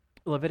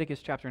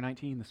Leviticus chapter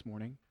 19 this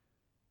morning.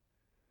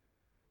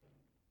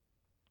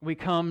 We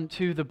come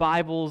to the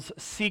Bible's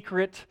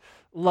secret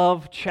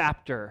love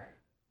chapter.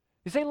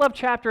 You say love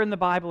chapter in the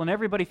Bible, and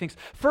everybody thinks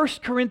 1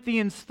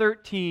 Corinthians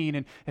 13,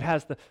 and it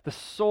has the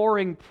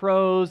soaring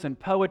prose and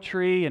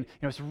poetry, and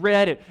it's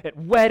read at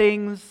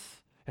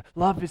weddings.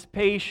 Love is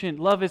patient,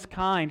 love is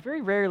kind.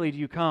 Very rarely do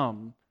you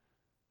come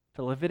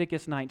to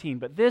Leviticus 19,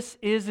 but this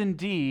is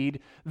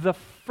indeed the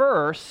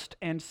first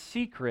and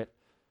secret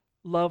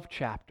love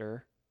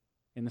chapter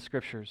in the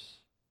Scriptures.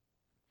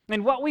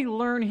 And what we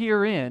learn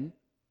herein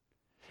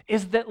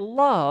is that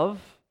love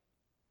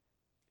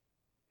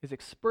is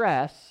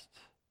expressed,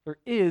 or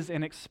is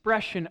an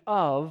expression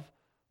of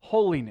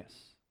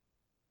holiness.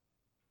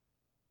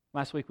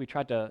 Last week we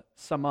tried to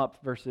sum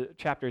up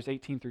chapters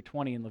 18 through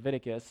 20 in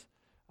Leviticus.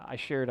 I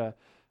shared a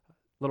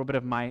little bit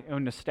of my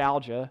own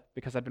nostalgia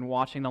because I've been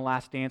watching The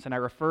Last Dance, and I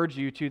referred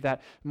you to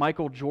that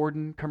Michael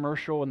Jordan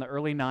commercial in the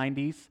early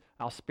 90s.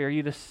 I'll spare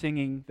you the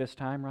singing this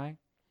time, right?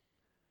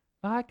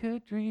 I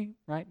could dream,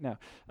 right? No.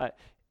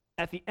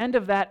 At the end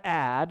of that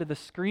ad, the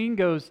screen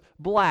goes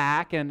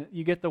black, and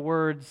you get the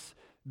words,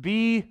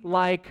 "Be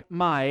like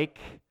Mike,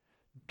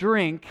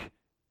 drink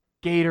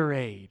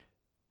Gatorade."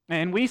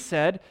 And we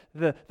said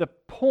the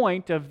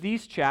point of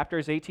these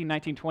chapters, 18,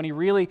 19, 20,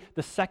 really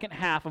the second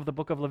half of the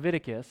book of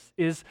Leviticus,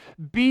 is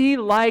be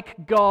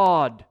like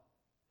God,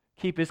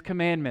 keep His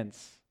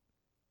commandments.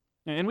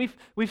 And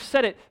we've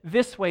said it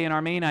this way in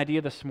our main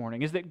idea this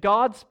morning, is that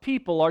God's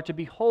people are to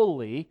be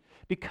holy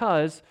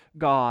because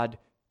God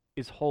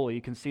is holy.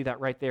 You can see that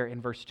right there in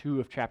verse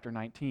 2 of chapter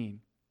 19.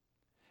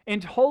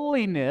 And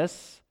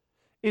holiness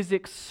is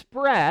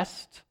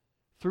expressed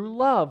through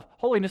love.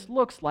 Holiness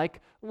looks like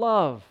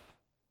love.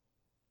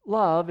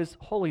 Love is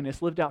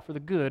holiness lived out for the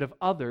good of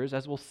others,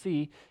 as we'll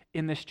see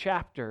in this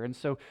chapter. And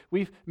so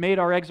we've made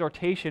our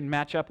exhortation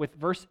match up with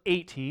verse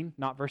 18,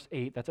 not verse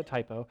 8, that's a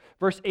typo.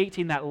 Verse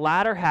 18, that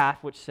latter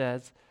half, which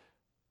says,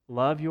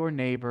 "Love your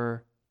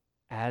neighbor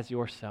as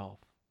yourself.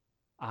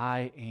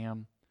 I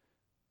am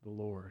the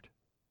Lord."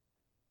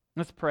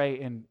 Let's pray,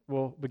 and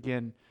we'll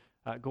begin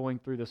going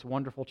through this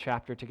wonderful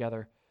chapter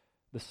together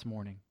this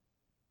morning.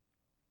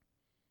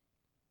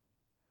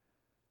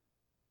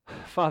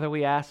 Father,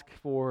 we ask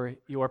for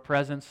your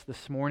presence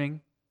this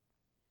morning.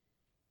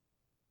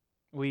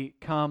 We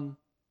come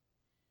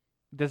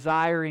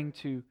desiring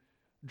to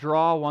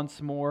draw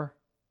once more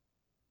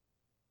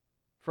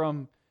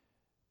from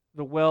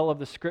the well of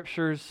the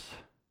Scriptures,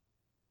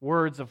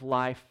 words of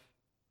life.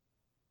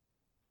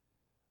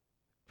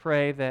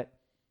 Pray that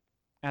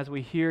as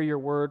we hear your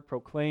word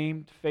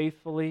proclaimed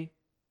faithfully,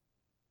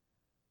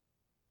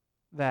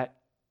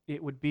 that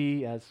it would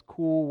be as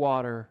cool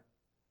water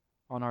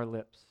on our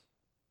lips.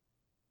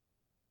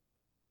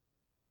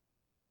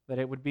 That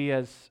it would be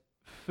as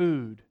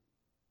food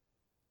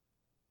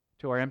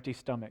to our empty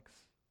stomachs.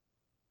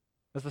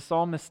 As the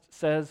psalmist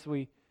says,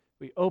 we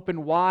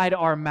open wide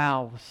our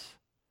mouths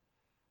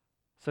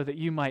so that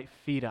you might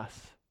feed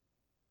us.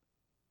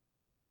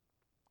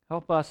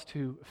 Help us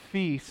to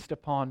feast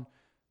upon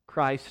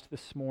Christ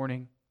this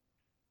morning.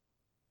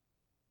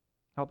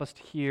 Help us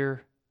to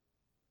hear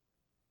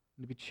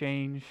and to be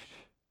changed.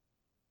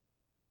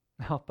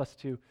 Help us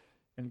to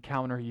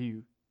encounter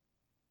you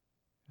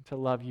and to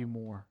love you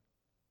more.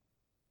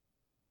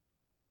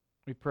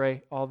 We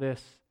pray all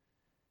this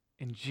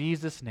in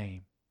Jesus'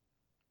 name.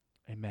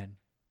 Amen.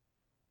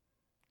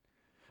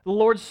 The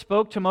Lord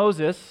spoke to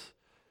Moses,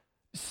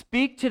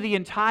 "Speak to the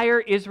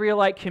entire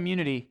Israelite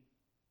community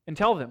and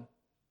tell them,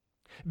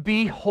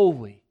 'Be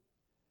holy,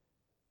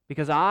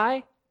 because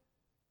I,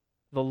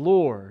 the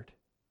Lord,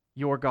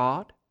 your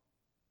God,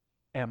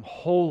 am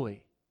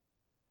holy.'"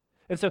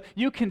 And so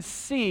you can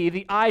see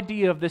the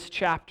idea of this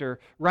chapter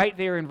right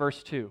there in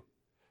verse 2.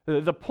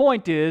 The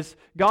point is,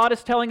 God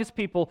is telling His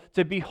people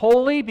to be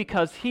holy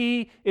because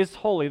He is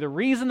holy. The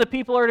reason the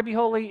people are to be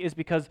holy is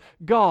because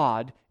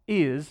God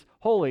is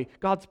holy.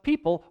 God's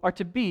people are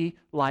to be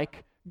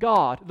like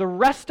God. The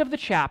rest of the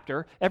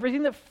chapter,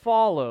 everything that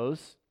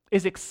follows,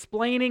 is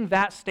explaining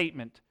that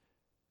statement.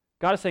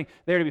 God is saying,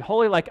 they're to be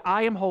holy like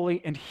I am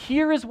holy, and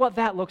here is what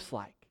that looks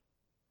like.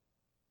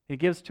 He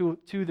gives to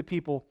the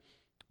people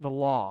the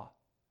law.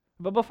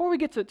 But before we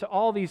get to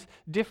all these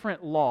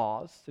different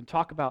laws and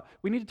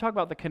we need to talk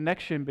about the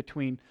connection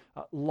between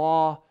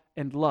law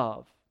and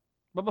love.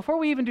 But before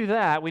we even do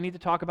that, we need to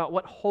talk about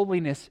what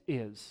holiness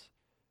is.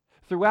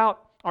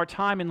 Throughout our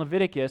time in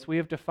Leviticus, we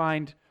have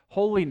defined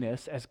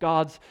holiness as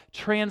God's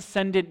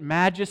transcendent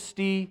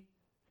majesty,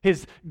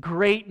 His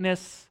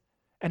greatness,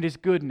 and His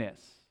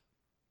goodness.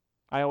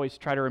 I always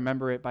try to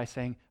remember it by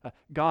saying,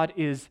 God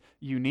is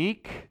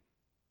unique,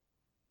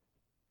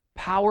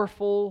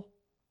 powerful,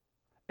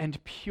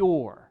 and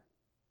pure.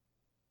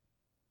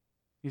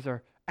 These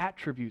are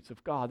attributes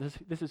of God.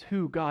 This is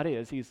who God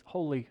is. He's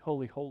holy,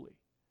 holy, holy.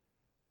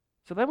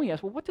 So then we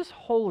ask, well, what does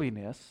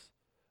holiness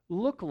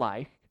look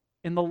like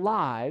in the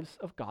lives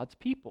of God's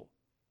people?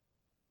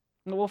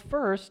 Well,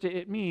 first,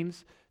 it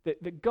means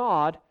that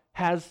God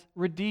has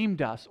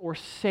redeemed us or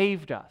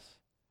saved us.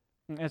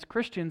 As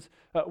Christians,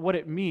 what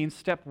it means,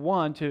 step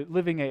one, to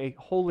living a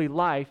holy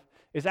life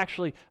is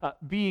actually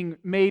being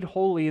made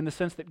holy in the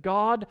sense that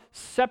God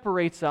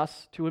separates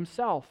us to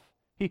himself.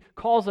 He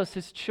calls us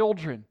his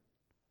children.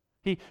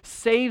 He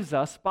saves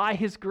us by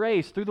his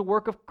grace through the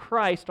work of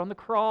Christ on the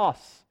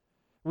cross.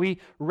 We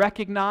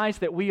recognize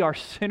that we are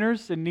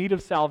sinners in need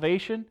of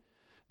salvation,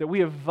 that we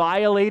have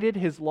violated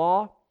his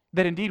law,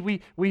 that indeed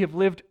we have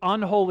lived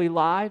unholy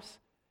lives.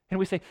 And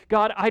we say,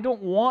 God, I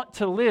don't want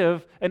to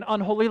live an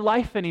unholy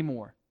life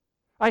anymore.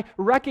 I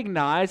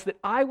recognize that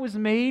I was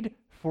made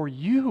for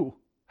you.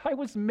 I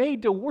was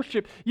made to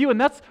worship you,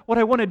 and that's what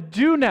I want to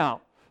do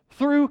now.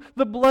 Through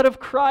the blood of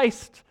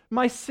Christ,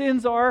 my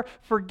sins are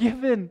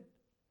forgiven.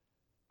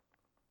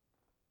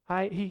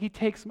 He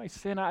takes my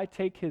sin, I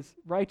take his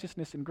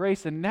righteousness and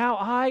grace, and now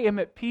I am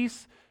at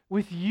peace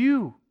with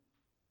you.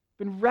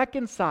 Been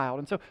reconciled.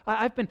 And so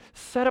I've been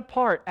set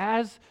apart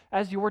as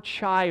your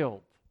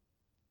child.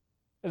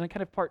 And then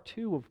kind of part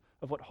two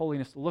of what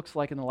holiness looks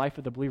like in the life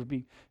of the believer,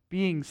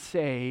 being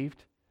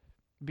saved,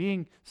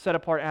 being set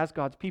apart as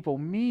God's people,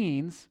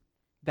 means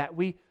that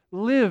we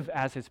live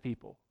as his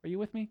people. Are you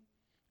with me?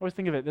 I always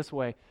think of it this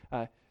way.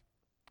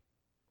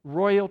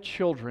 Royal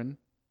children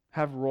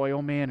have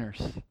royal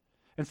manners.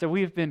 And so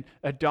we have been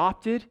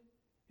adopted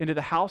into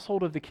the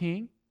household of the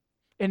king,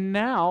 and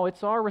now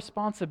it's our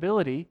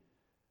responsibility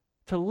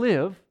to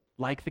live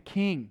like the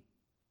king.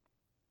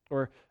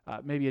 Or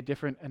maybe a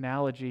different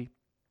analogy.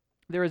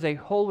 There is a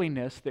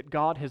holiness that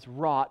God has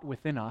wrought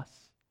within us,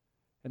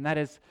 and that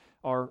is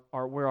where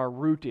our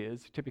root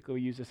is. Typically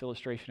we use this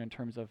illustration in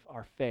terms of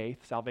our faith.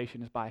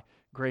 Salvation is by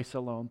grace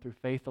alone, through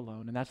faith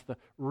alone, and that's the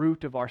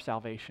root of our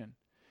salvation.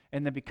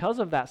 And then because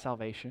of that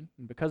salvation,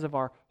 and because of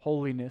our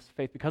holiness,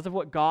 faith, because of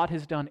what God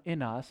has done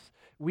in us,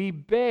 we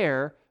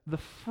bear the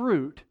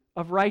fruit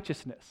of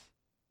righteousness.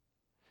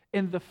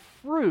 And the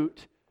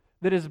fruit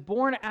that is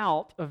born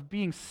out of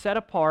being set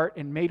apart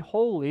and made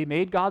holy,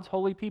 made God's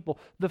holy people,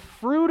 the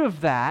fruit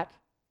of that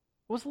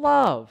was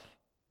love.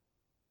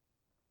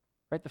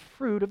 Right? The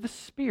fruit of the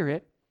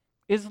Spirit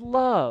is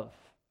love.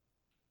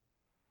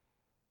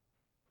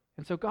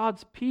 And so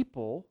God's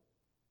people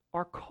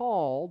are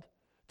called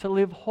to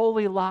live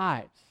holy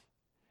lives.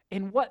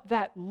 And what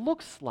that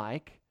looks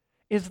like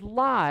is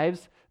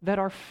lives that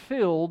are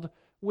filled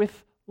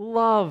with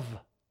love.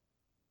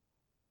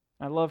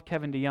 I love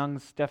Kevin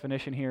DeYoung's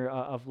definition here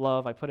of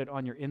love. I put it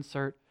on your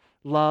insert.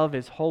 Love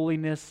is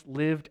holiness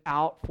lived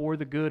out for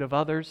the good of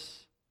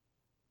others.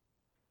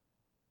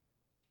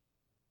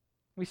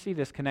 We see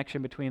this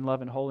connection between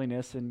love and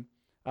holiness in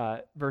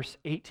verse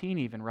 18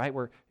 even, right?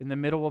 We're in the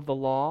middle of the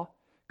law.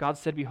 God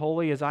said, be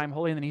holy as I am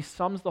holy. And then he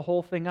sums the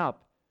whole thing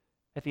up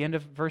at the end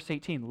of verse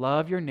 18.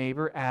 Love your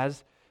neighbor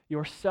as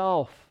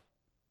yourself.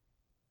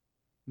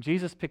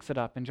 Jesus picks it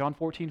up in John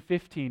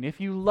 14:15. If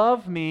you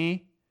love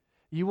me,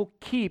 you will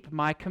keep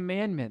my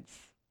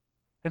commandments.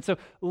 And so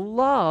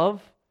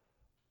love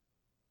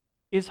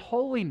is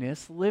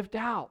holiness lived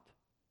out.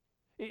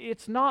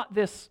 It's not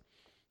this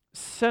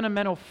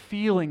sentimental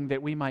feeling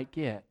that we might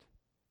get.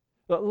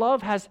 But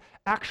love has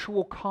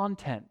actual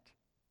content.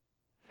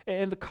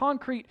 And the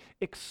concrete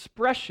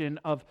expression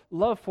of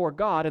love for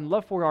God and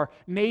love for our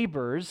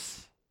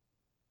neighbors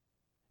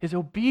is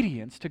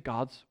obedience to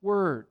God's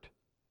word.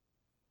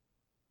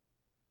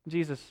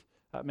 Jesus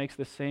makes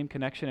the same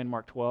connection in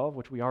Mark 12,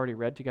 which we already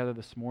read together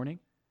this morning.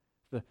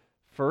 The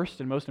first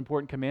and most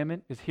important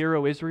commandment is, Hear,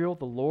 O Israel,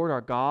 the Lord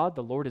our God,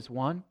 the Lord is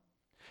one.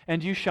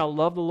 And you shall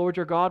love the Lord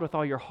your God with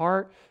all your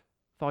heart,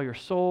 with all your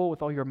soul,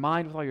 with all your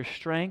mind, with all your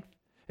strength.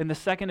 And the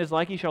second is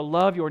like, you shall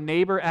love your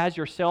neighbor as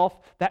yourself.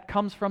 That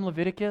comes from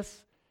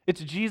Leviticus.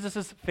 It's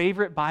Jesus'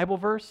 favorite Bible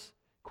verse.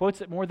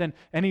 Quotes it more than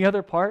any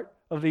other part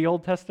of the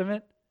Old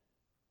Testament.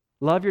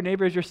 Love your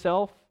neighbor as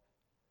yourself.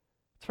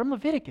 It's from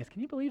Leviticus.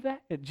 Can you believe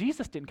that?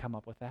 Jesus didn't come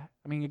up with that.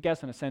 I mean, I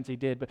guess in a sense he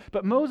did,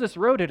 but Moses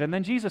wrote it and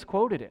then Jesus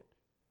quoted it.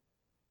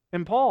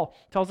 And Paul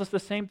tells us the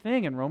same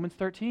thing in Romans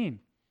 13.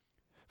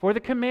 For the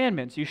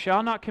commandments, you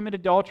shall not commit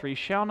adultery, you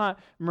shall not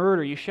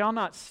murder, you shall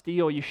not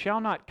steal, you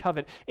shall not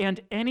covet,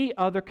 and any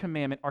other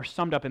commandment are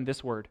summed up in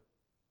this word.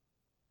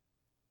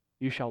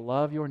 You shall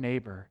love your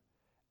neighbor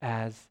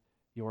as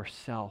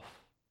yourself.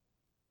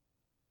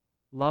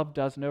 Love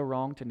does no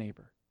wrong to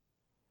neighbor.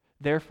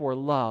 Therefore,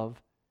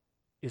 love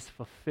is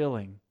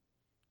fulfilling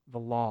the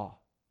law.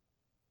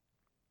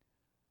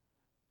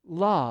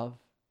 Love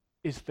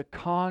is the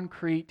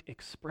concrete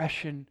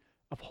expression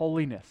of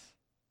holiness.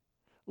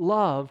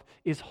 Love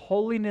is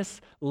holiness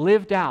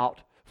lived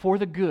out for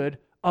the good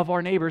of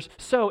our neighbors.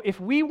 So if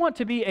we want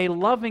to be a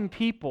loving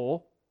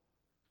people,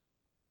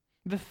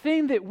 the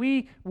thing that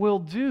we will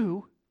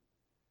do,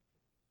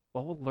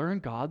 well, we'll learn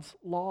God's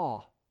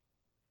law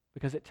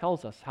because it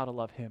tells us how to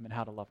love Him and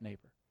how to love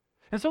neighbor.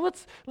 And so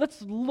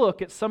let's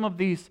look at some of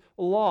these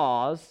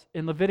laws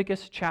in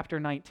Leviticus chapter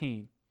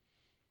 19.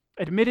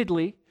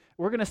 Admittedly,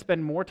 we're going to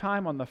spend more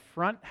time on the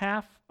front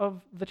half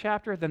of the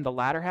chapter than the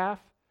latter half,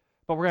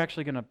 but we're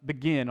actually going to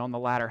begin on the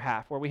latter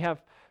half where we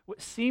have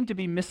what seem to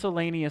be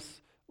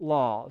miscellaneous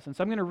laws. And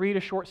so I'm going to read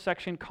a short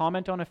section,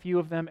 comment on a few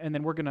of them, and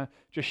then we're going to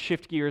just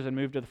shift gears and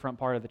move to the front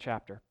part of the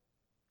chapter.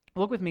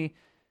 Look with me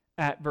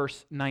at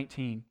verse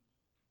 19.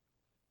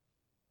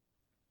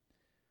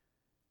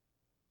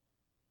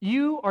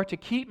 You are to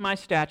keep my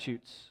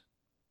statutes.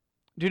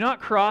 Do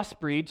not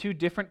crossbreed two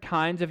different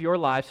kinds of your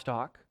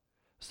livestock,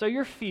 sow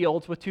your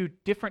fields with two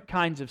different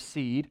kinds of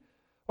seed,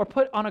 or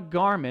put on a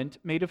garment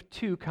made of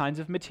two kinds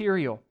of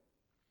material.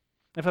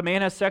 If a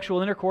man has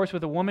sexual intercourse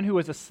with a woman who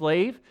is a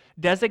slave,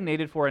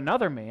 designated for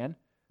another man,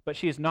 but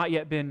she has not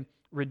yet been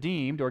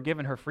redeemed or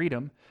given her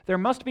freedom, there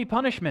must be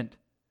punishment.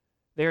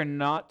 They are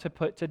not to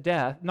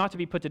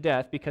be put to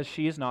death because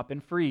she has not been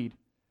freed.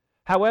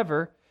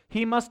 However,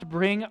 he must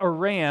bring a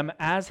ram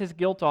as his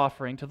guilt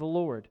offering to the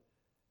Lord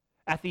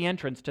at the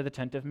entrance to the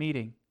tent of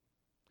meeting.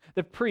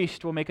 The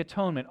priest will make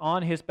atonement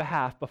on his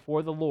behalf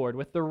before the Lord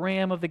with the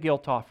ram of the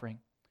guilt offering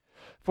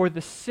for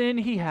the sin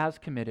he has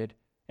committed,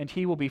 and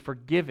he will be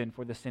forgiven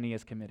for the sin he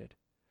has committed.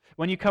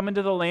 When you come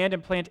into the land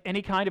and plant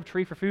any kind of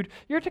tree for food,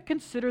 you're to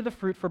consider the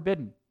fruit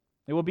forbidden.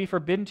 It will be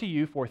forbidden to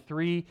you for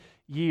 3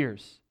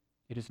 years.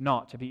 It is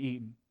not to be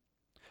eaten.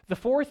 The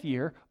 4th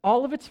year,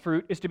 all of its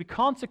fruit is to be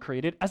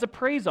consecrated as a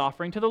praise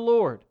offering to the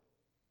Lord.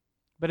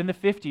 But in the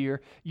 5th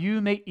year,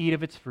 you may eat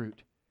of its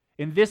fruit.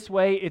 In this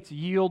way, its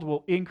yield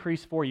will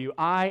increase for you.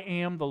 I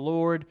am the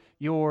Lord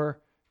your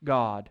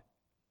God.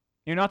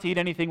 You're not to eat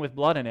anything with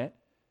blood in it.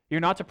 You're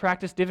not to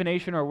practice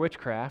divination or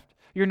witchcraft.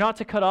 You're not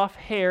to cut off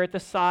hair at the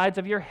sides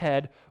of your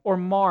head or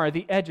mar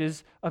the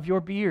edges of your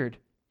beard.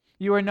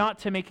 You are not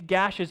to make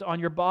gashes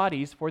on your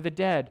bodies for the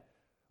dead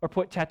or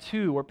put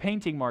tattoo or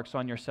painting marks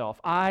on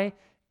yourself. I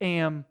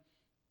am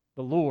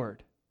the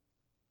Lord.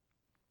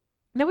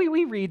 Now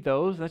we read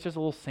those, that's just a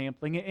little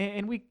sampling,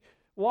 and we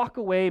walk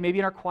away, maybe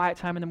in our quiet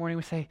time in the morning,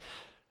 we say,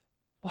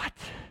 what?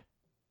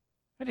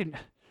 I don't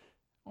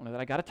know that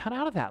I got a ton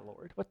out of that,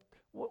 Lord.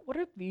 What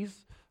are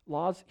these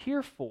laws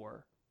here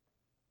for?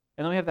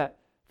 And then we have that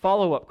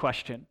follow-up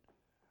question.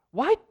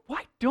 Why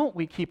don't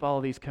we keep all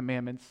of these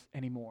commandments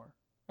anymore?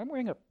 I'm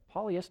wearing a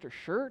polyester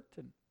shirt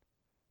and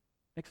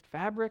mixed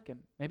fabric, and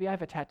maybe I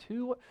have a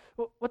tattoo.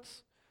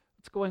 What's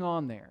going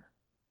on there?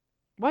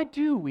 Why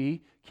do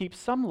we keep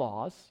some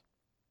laws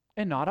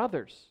and not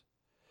others?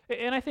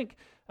 And I think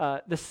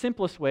the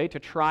simplest way to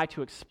try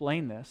to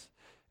explain this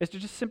is to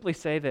just simply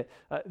say that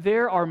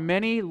there are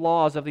many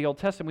laws of the Old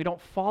Testament we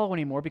don't follow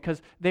anymore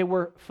because they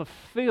were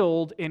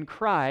fulfilled in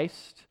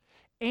Christ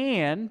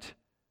and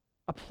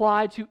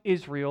applied to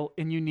Israel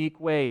in unique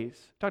ways.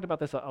 We talked about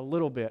this a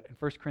little bit in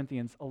 1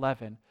 Corinthians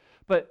 11.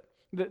 But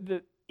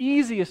the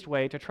easiest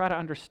way to try to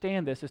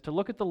understand this is to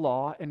look at the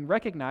law and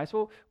recognize,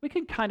 well, we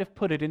can kind of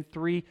put it in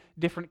 3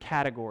 different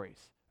categories.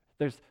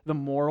 There's the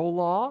moral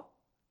law,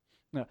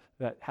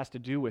 that has to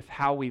do with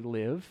how we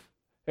live.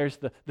 There's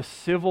the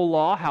civil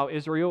law, how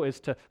Israel is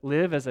to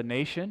live as a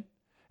nation.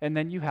 And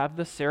then you have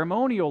the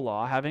ceremonial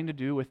law having to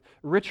do with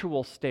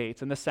ritual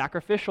states and the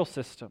sacrificial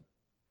system.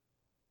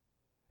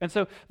 And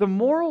so the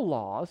moral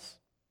laws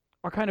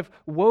are kind of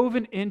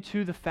woven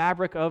into the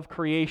fabric of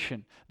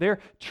creation. They're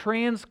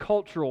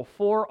transcultural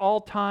for all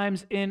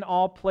times, in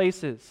all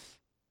places.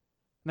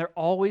 And they're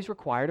always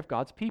required of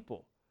God's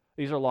people.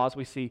 These are laws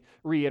we see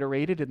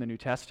reiterated in the New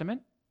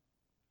Testament.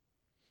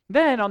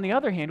 Then, on the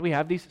other hand, we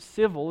have these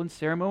civil and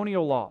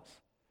ceremonial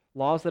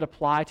laws that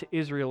apply to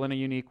Israel in a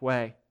unique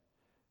way.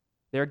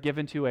 They're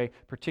given to a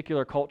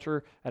particular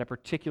culture at a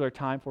particular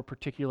time for a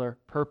particular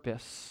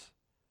purpose.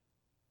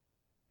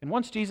 And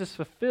once Jesus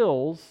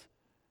fulfills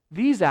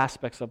these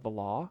aspects of the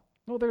law,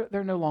 well,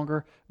 they're no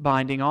longer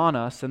binding on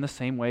us in the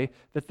same way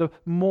that the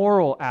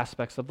moral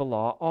aspects of the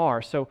law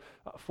are. So,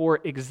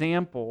 for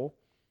example,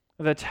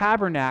 the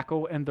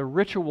tabernacle and the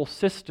ritual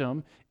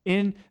system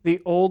in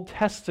the Old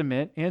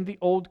Testament and the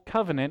Old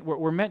Covenant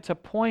were meant to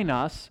point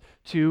us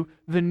to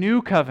the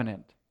New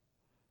Covenant.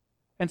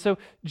 And so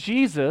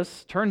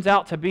Jesus turns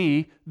out to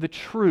be the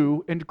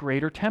true and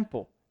greater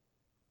temple.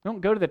 We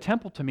don't go to the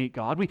temple to meet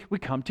God, we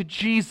come to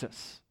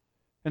Jesus.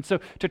 And so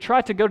to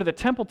try to go to the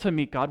temple to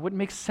meet God wouldn't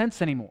make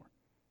sense anymore.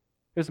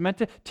 It was meant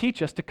to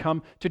teach us to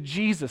come to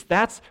Jesus.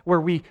 That's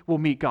where we will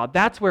meet God.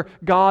 That's where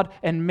God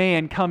and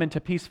man come into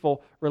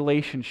peaceful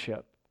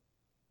relationship.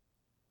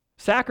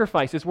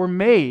 Sacrifices were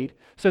made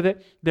so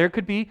that there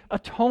could be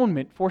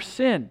atonement for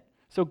sin,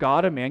 so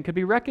God and man could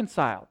be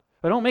reconciled.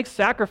 But don't make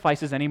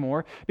sacrifices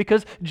anymore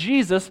because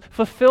Jesus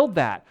fulfilled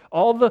that.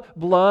 All the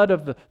blood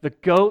of the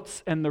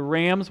goats and the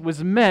rams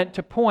was meant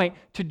to point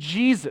to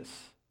Jesus.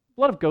 The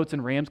blood of goats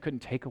and rams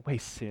couldn't take away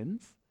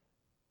sins.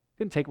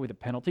 Couldn't take away the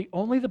penalty.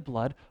 Only the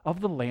blood of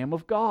the Lamb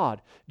of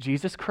God,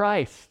 Jesus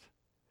Christ.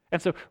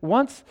 And so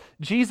once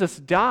Jesus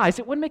dies,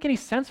 it wouldn't make any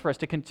sense for us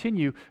to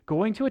continue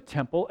going to a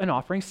temple and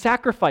offering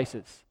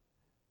sacrifices.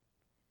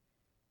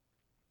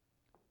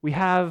 We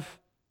have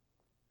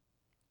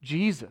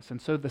Jesus,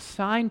 and so the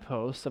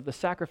signposts of the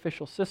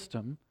sacrificial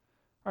system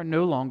are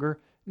no longer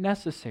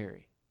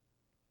necessary.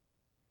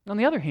 On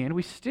the other hand,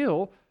 we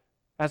still,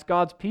 as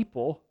God's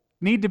people,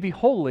 need to be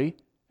holy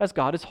as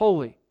God is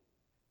holy.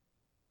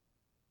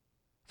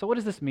 So what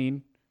does this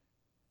mean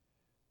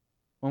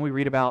when we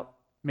read about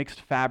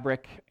mixed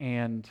fabric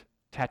and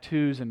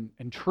tattoos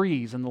and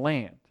trees in the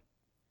land?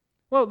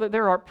 Well,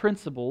 there are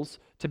principles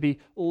to be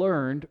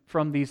learned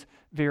from these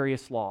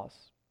various laws.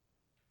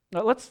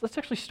 Now, let's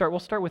actually start.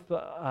 We'll start with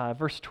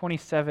verse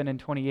 27 and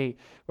 28,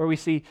 where we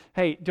see,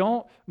 hey,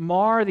 don't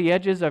mar the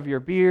edges of your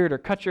beard or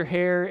cut your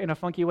hair in a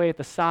funky way at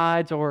the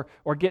sides or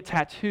get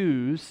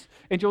tattoos.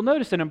 And you'll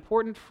notice an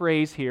important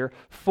phrase here,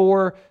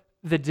 for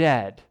the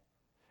dead.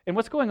 And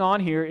what's going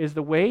on here is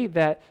the way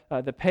that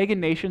the pagan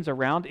nations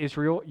around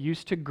Israel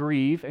used to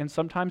grieve and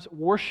sometimes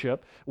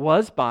worship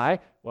was by,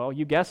 well,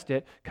 you guessed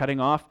it, cutting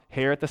off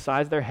hair at the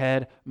sides of their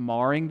head,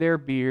 marring their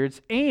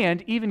beards,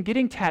 and even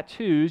getting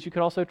tattoos. You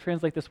could also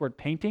translate this word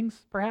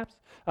paintings, perhaps,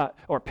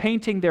 or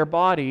painting their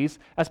bodies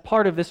as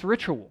part of this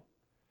ritual.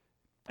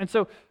 And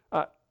so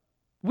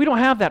we don't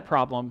have that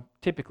problem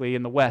typically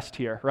in the West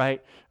here,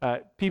 right?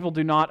 People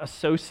do not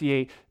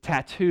associate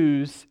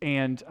tattoos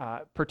and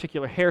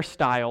particular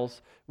hairstyles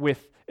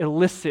with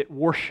illicit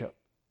worship.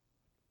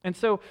 And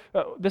so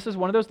this is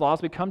one of those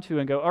laws we come to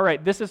and go, all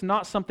right, this is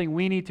not something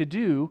we need to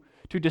do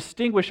to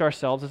distinguish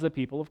ourselves as the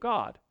people of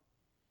God.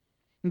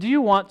 And do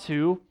you want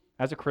to,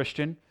 as a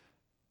Christian,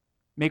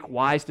 make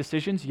wise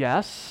decisions?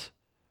 Yes.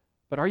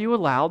 But are you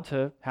allowed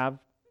to have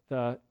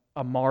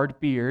a marred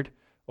beard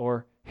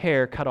or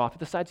hair cut off at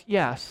the sides?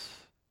 Yes.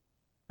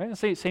 Right?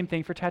 Same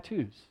thing for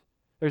tattoos.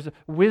 There's a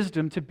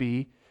wisdom to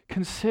be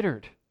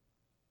considered,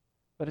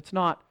 but it's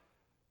not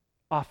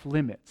off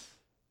limits.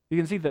 You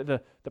can see that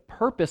the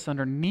purpose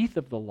underneath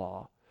of the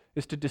law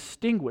is to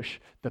distinguish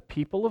the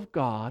people of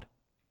God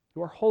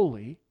who are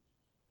holy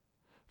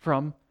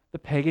from the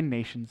pagan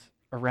nations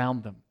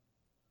around them.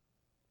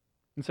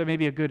 And so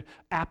maybe a good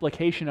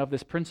application of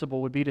this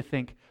principle would be to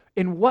think,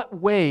 in what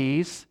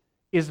ways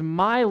is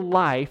my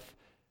life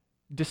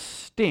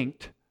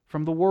distinct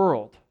from the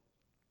world?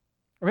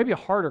 Or maybe a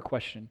harder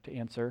question to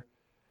answer,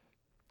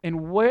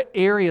 in what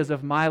areas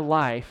of my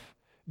life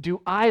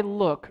do I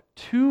look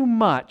too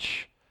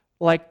much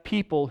like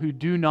people who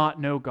do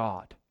not know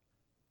God?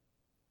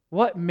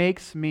 What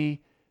makes me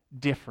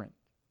different?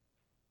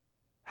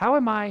 How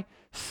am I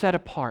set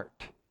apart?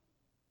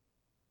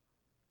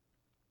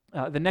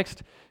 The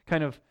next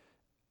kind of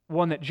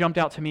one that jumped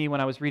out to me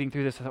when I was reading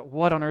through this, I thought,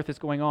 what on earth is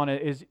going on?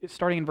 Is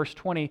starting in verse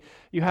 20,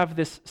 you have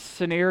this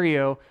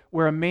scenario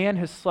where a man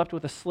has slept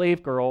with a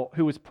slave girl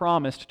who was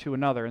promised to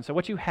another. And so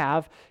what you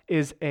have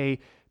is a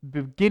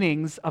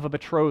beginnings of a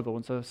betrothal.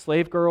 And so the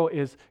slave girl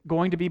is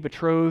going to be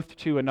betrothed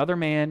to another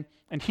man,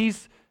 and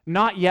he's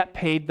not yet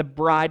paid the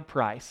bride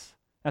price.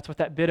 That's what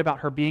that bit about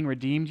her being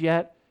redeemed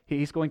yet.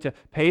 He's going to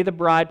pay the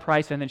bride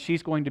price, and then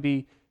she's going to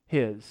be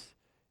his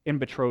in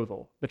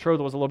betrothal.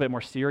 Betrothal was a little bit more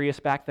serious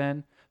back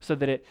then, so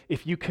that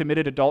if you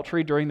committed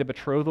adultery during the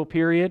betrothal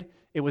period,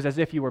 it was as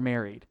if you were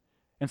married.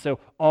 And so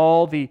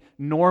all the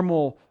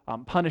normal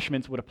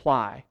punishments would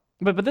apply.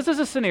 But this is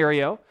a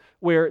scenario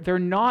where they're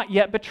not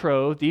yet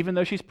betrothed, even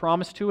though she's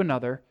promised to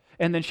another,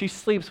 and then she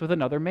sleeps with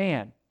another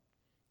man.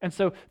 And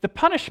so the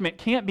punishment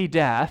can't be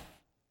death,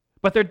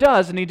 but there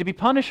does need to be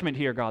punishment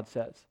here, God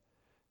says.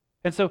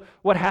 And so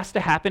what has to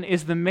happen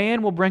is the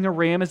man will bring a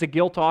ram as a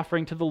guilt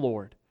offering to the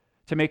Lord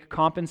to make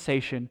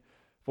compensation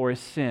for his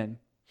sin.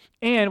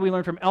 And we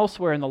learn from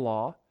elsewhere in the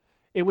law,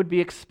 it would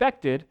be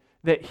expected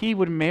that he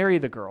would marry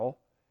the girl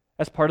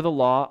as part of the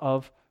law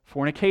of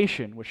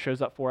fornication, which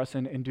shows up for us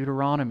in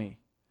Deuteronomy.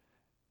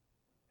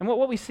 And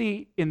what we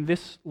see in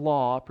this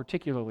law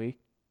particularly,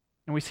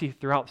 and we see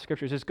throughout the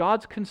Scriptures, is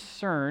God's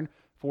concern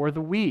for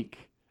the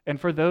weak and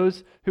for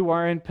those who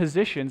are in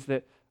positions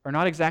that are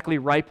not exactly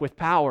ripe with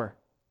power.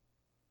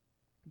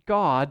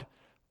 God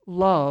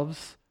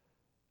loves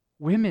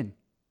women.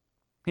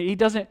 He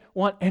doesn't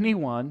want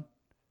anyone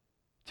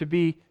to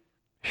be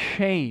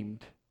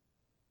shamed.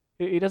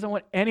 He doesn't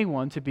want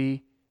anyone to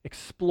be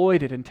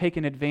exploited and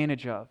taken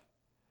advantage of.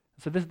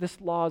 So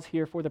this law is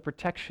here for the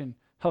protection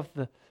of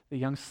the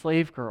young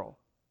slave girl.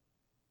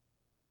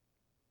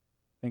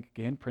 I think,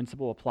 again,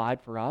 principle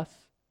applied for us,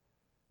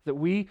 that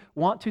we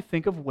want to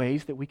think of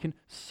ways that we can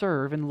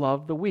serve and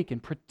love the weak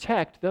and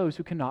protect those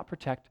who cannot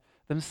protect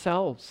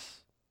themselves.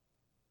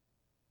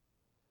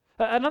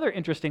 Another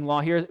interesting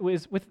law here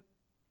is with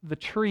the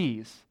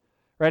trees.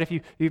 Right? If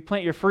you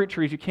plant your fruit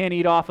trees, you can't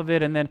eat off of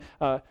it, and then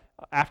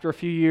after a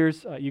few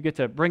years, you get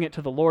to bring it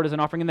to the Lord as an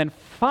offering, and then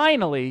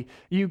finally,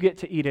 you get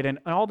to eat it. And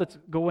all that's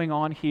going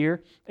on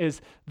here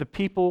is the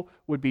people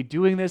would be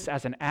doing this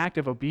as an act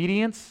of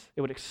obedience.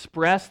 It would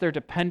express their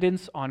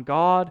dependence on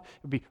God.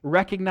 It would be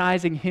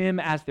recognizing Him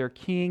as their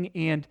king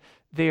and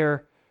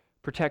their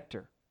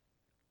protector.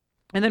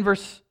 And then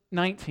verse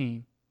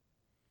 19,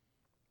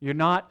 you're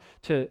not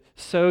to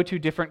sow two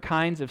different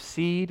kinds of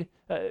seed.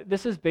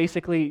 This is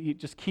basically, you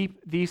just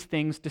keep these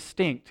things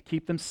distinct.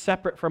 Keep them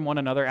separate from one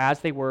another as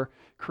they were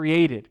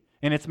created.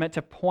 And it's meant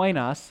to point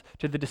us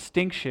to the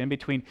distinction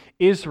between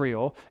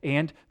Israel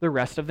and the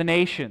rest of the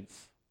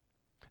nations.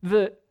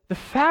 The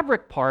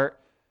fabric part,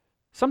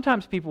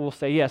 sometimes people will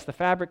say, yes, the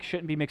fabric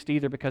shouldn't be mixed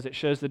either because it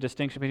shows the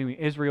distinction between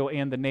Israel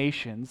and the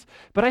nations.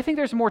 But I think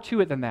there's more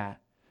to it than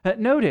that.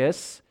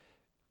 Notice,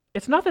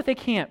 it's not that they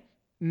can't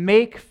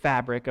make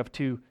fabric of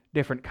two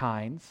different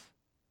kinds,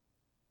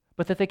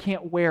 but that they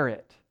can't wear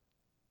it.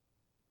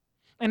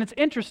 And it's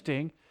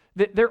interesting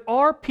that there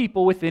are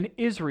people within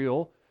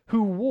Israel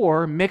who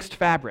wore mixed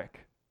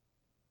fabric.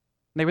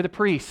 They were the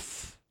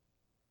priests.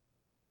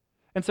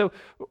 And so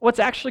what's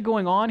actually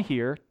going on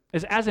here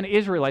is, as an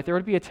Israelite, there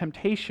would be a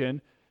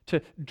temptation to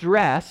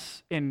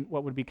dress in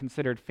what would be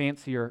considered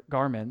fancier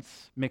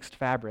garments, mixed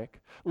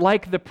fabric,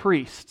 like the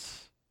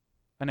priests.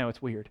 I know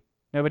it's weird.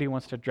 Nobody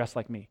wants to dress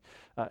like me.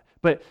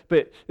 But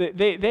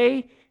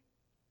they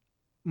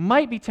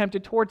might be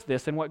tempted towards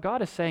this, and what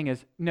God is saying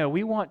is, no,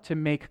 we want to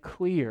make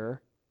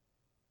clear,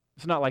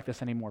 it's not like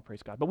this anymore,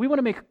 praise God, but we want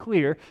to make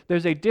clear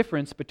there's a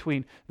difference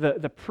between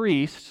the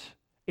priests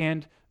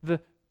and the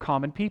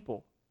common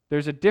people.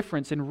 There's a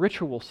difference in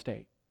ritual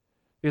state,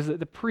 because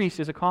the priest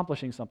is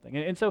accomplishing something.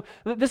 And so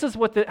this is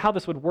how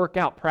this would work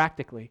out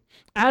practically.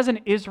 As an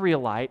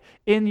Israelite,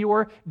 in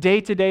your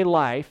day-to-day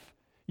life,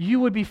 you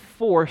would be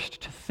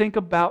forced to think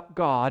about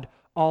God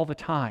all the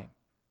time.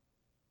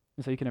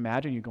 And so you can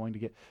imagine you going to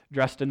get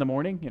dressed in the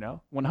morning,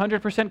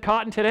 100%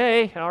 cotton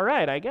today. All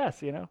right, I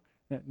guess,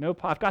 No,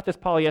 I've got this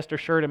polyester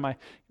shirt in my,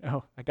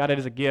 I got it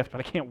as a gift, but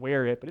I can't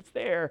wear it, but it's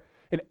there.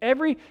 And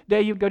every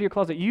day you'd go to your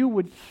closet, you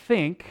would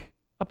think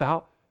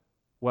about,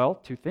 well,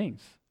 two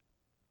things.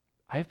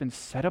 I have been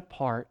set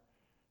apart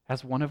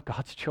as one of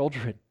God's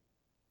children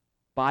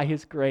by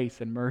His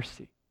grace and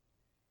mercy.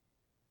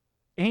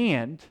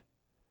 And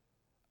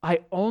I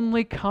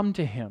only come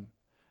to Him,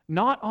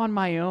 not on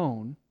my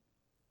own,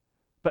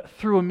 but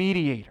through a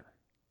mediator.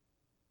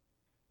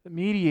 The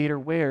mediator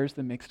wears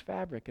the mixed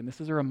fabric, and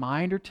this is a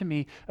reminder to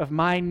me of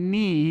my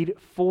need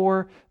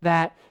for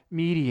that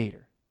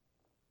mediator.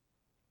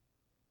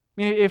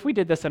 I mean, if we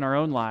did this in our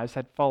own lives,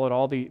 had followed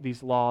all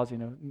these laws,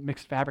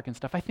 mixed fabric and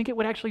stuff, I think it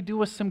would actually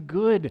do us some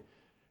good.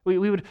 We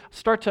would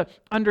start to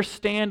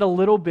understand a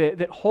little bit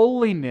that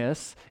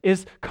holiness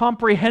is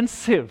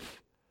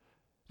comprehensive,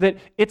 that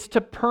it's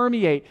to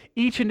permeate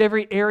each and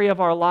every area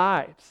of our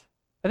lives.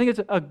 I think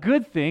it's a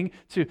good thing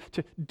to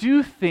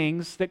do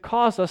things that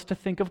cause us to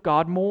think of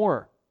God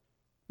more.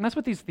 And that's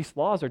what these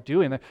laws are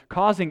doing. They're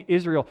causing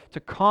Israel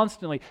to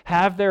constantly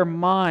have their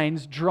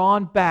minds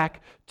drawn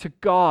back to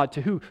God,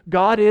 to who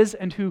God is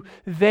and who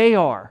they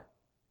are. I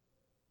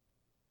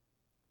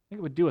think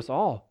it would do us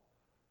all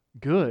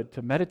good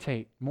to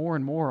meditate more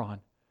and more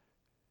on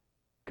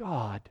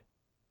God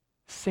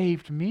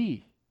saved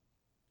me.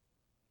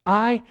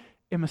 I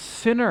am a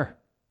sinner.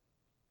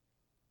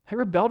 I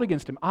rebelled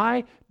against Him.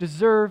 I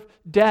deserve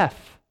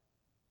death.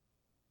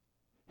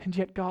 And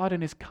yet God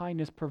in His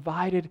kindness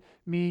provided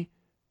me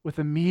with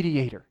a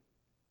mediator,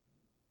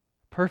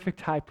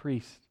 perfect high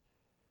priest,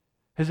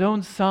 His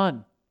own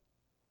Son,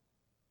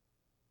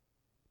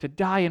 to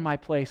die in my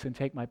place and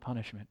take my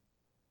punishment,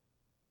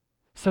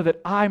 so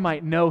that I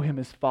might know Him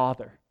as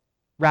Father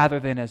rather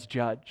than as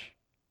judge.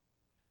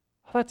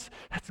 Well,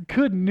 that's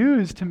good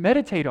news to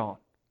meditate on.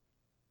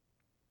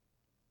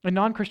 A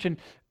non-Christian,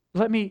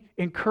 let me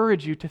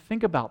encourage you to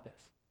think about this.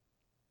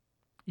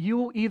 You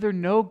will either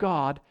know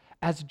God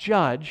as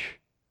judge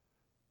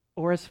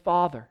or as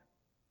Father.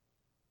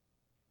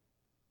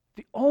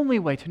 The only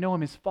way to know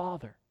Him as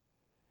Father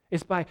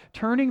is by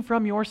turning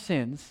from your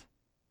sins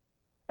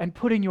and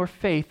putting your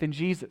faith in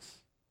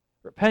Jesus.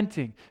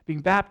 Repenting,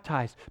 being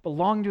baptized,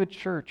 belonging to a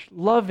church,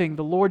 loving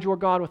the Lord your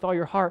God with all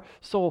your heart,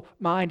 soul,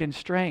 mind, and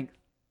strength.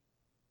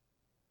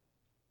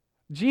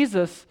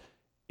 Jesus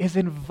is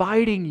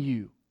inviting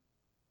you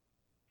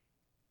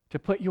to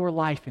put your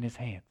life in His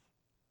hands.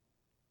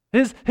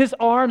 His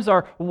arms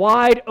are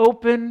wide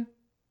open,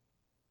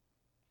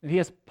 and He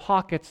has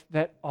pockets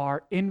that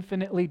are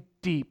infinitely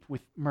deep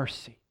with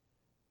mercy.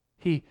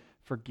 He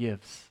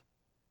forgives.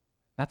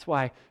 That's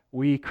why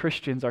we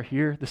Christians are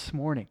here this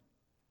morning,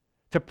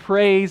 to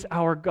praise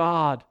our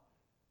God,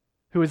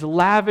 who has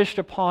lavished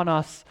upon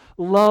us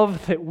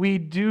love that we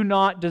do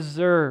not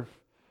deserve,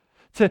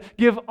 to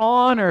give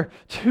honor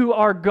to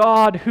our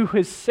God who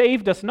has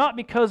saved us, not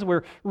because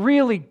we're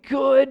really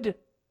good,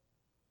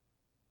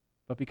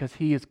 but because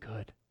He is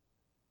good,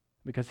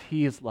 because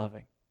He is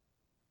loving.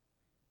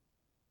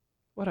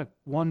 What a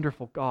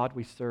wonderful God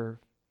we serve.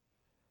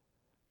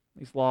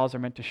 These laws are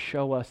meant to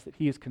show us that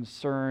He is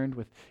concerned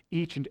with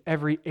each and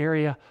every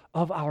area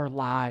of our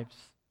lives.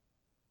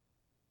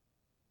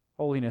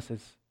 Holiness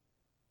is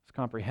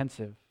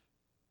comprehensive.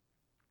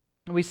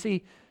 And we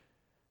see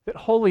that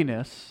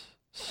holiness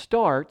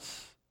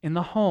starts in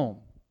the home.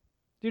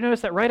 Do you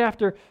notice that right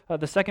after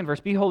the second verse,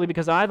 be holy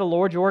because I, the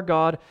Lord your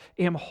God,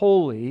 am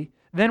holy,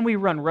 then we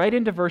run right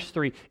into verse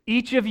 3.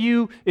 Each of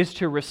you is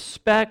to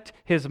respect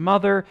his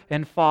mother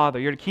and father.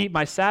 You're to keep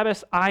my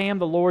Sabbaths. I am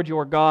the Lord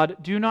your God.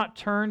 Do not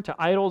turn to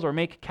idols or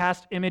make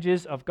cast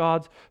images of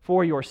gods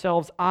for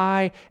yourselves.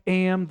 I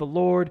am the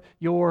Lord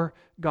your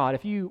God.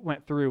 If you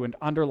went through and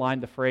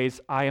underlined the phrase,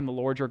 I am the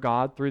Lord your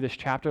God, through this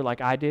chapter like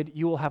I did,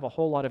 you will have a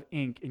whole lot of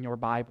ink in your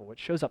Bible. It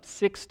shows up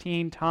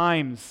 16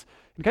 times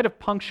and kind of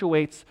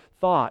punctuates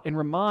thought and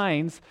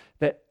reminds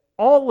that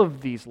all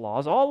of these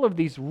laws, all of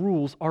these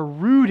rules are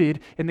rooted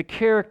in the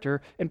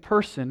character and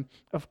person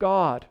of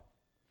God.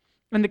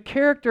 And the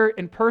character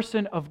and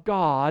person of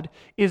God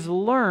is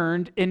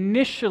learned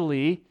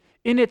initially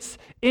in its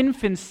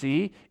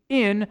infancy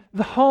in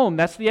the home.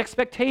 That's the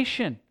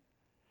expectation,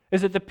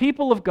 is that the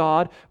people of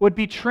God would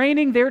be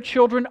training their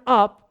children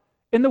up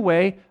in the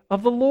way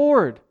of the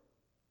Lord.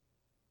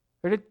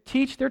 They're to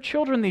teach their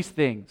children these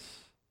things.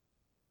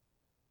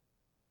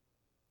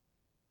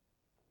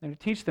 They're to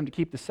teach them to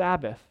keep the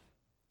Sabbath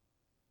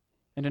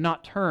and to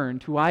not turn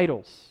to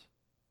idols.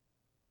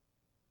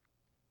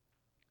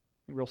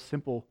 A real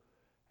simple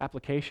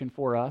application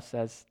for us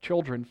as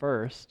children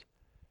first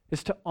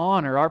is to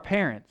honor our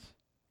parents.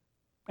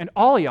 And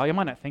all of y'all, you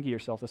might not think of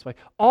yourself this way,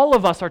 all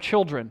of us are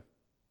children.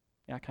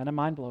 Yeah, kind of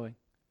mind-blowing.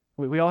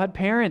 We all had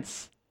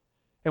parents.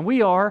 And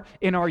we are,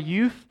 in our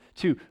youth,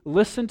 to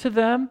listen to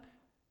them,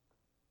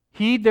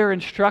 heed their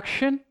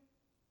instruction.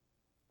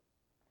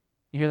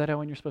 You hear that,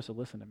 Owen? You're supposed to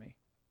listen to me.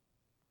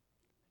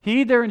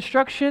 Heed their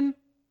instruction.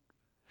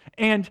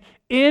 And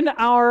in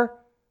our...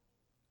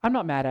 I'm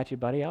not mad at you,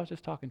 buddy. I was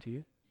just talking to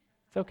you.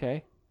 It's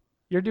okay.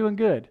 You're doing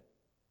good.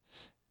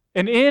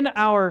 And in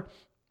our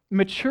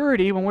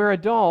maturity, when we're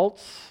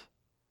adults,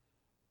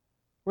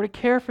 we're to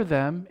care for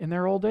them in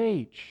their old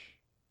age.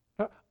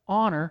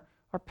 Honor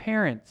our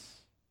parents.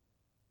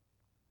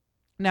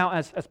 Now,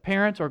 as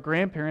parents or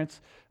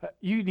grandparents,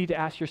 you need to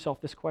ask yourself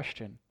this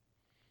question.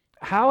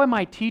 How am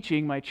I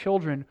teaching my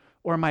children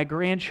or my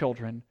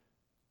grandchildren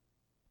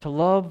to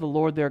love the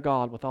Lord their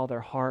God with all their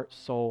heart,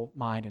 soul,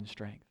 mind, and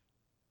strength?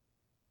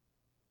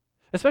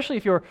 Especially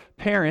if you're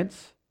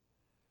parents,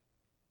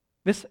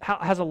 this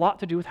has a lot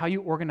to do with how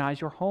you organize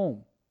your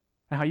home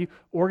and how you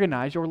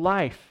organize your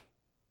life.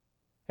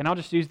 And I'll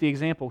just use the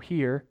example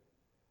here.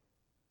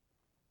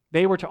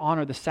 They were to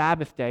honor the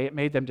Sabbath day. It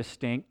made them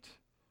distinct.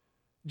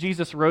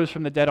 Jesus rose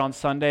from the dead on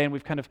Sunday, and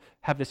we've kind of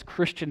have this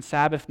Christian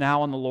Sabbath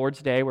now on the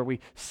Lord's Day where we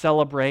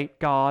celebrate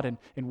God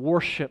and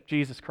worship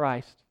Jesus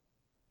Christ.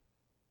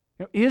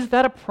 Is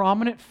that a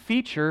prominent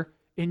feature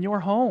in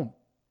your home?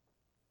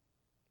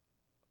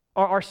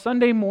 Are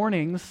Sunday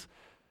mornings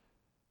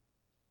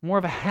more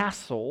of a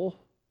hassle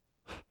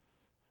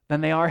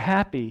than they are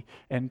happy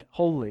and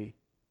holy?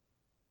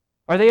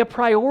 Are they a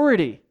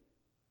priority?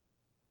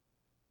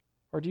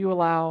 Or do you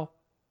allow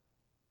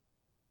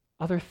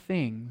other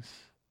things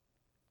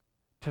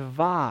to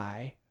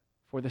vie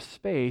for the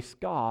space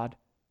God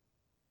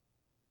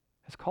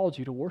has called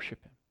you to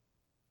worship Him?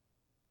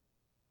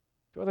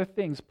 Do other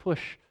things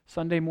push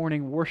Sunday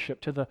morning worship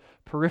to the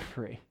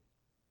periphery?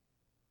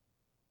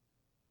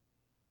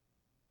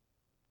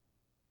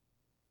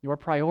 Your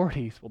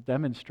priorities will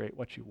demonstrate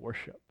what you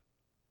worship.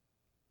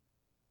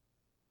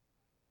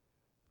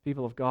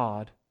 People of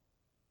God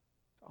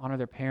honor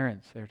their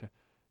parents. They're to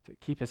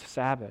keep His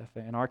Sabbath.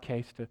 In our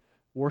case, to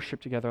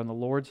worship together on the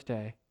Lord's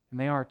Day. And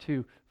they are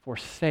to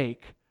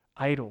forsake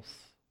idols.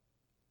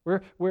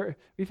 You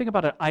think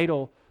about an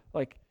idol,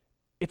 like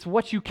it's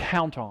what you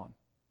count on.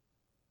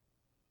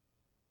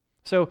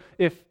 So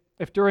if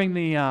during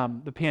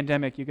the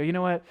pandemic you go, you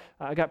know what,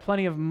 I got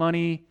plenty of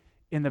money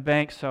in the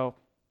bank, so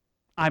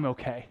I'm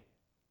okay.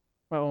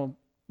 Well,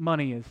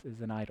 money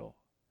is an idol.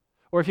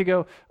 Or if you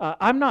go,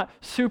 I'm not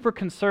super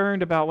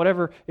concerned about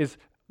whatever is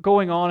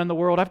going on in the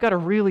world. I've got a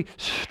really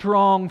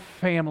strong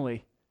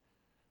family.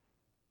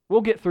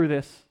 We'll get through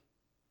this.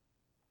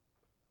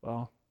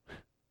 Well,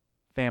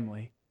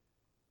 family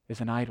is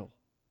an idol.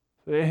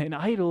 An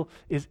idol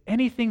is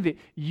anything that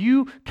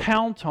you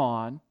count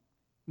on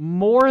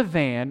more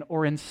than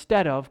or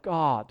instead of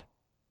God.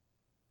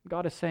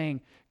 God is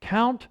saying,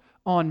 count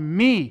on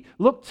me.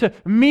 Look to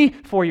me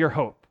for your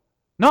hope,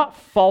 not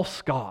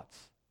false gods.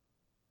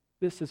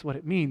 This is what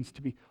it means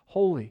to be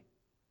holy.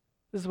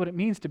 This is what it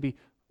means to be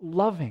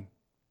loving.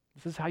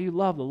 This is how you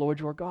love the Lord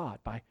your God,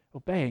 by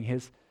obeying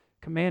His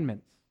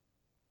commandments.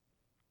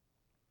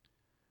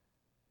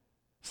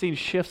 Scene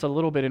shifts a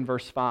little bit in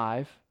verse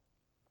 5,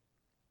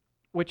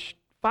 which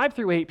 5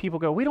 through 8 people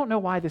go, we don't know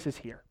why this is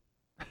here.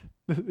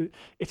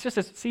 It's just,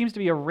 it seems to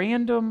be a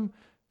random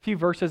few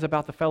verses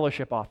about the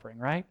fellowship offering,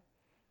 right?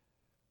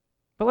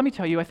 But let me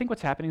tell you, I think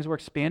what's happening is we're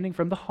expanding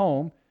from the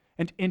home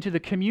and into the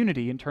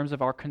community in terms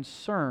of our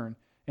concern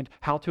and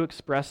how to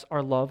express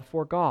our love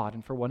for God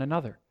and for one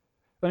another.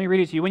 Let me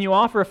read it to you. When you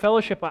offer a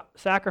fellowship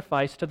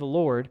sacrifice to the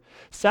Lord,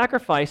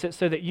 sacrifice it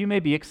so that you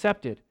may be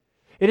accepted.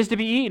 It is to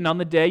be eaten on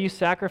the day you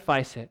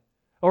sacrifice it,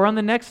 or on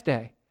the next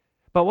day.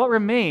 But what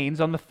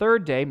remains on the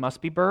third day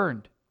must be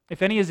burned.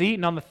 If any is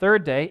eaten on the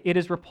third day, it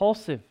is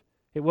repulsive.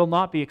 It will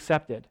not be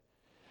accepted.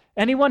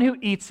 Anyone who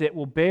eats it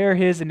will bear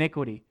his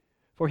iniquity,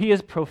 for he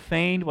has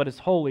profaned what is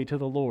holy to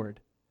the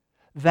Lord.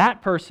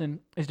 That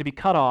person is to be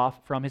cut off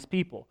from his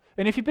people.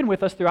 And if you've been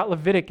with us throughout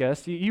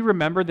Leviticus, you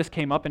remember this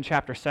came up in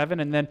chapter 7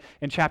 and then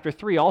in chapter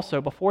 3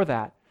 also before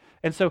that.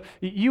 And so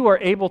you are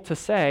able to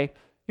say,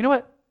 you know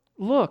what?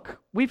 Look,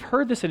 we've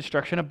heard this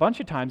instruction a bunch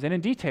of times and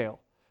in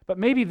detail, but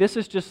maybe this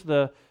is just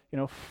the,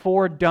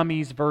 for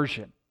dummies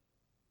version,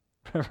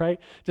 right?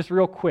 Just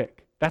real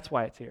quick. That's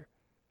why it's here.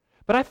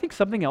 But I think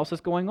something else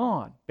is going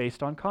on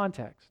based on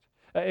context.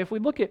 If we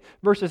look at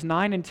verses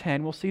 9 and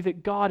 10, we'll see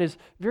that God is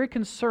very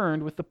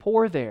concerned with the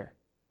poor there.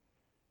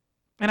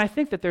 And I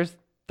think that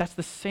that's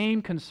the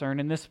same concern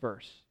in this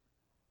verse,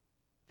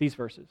 these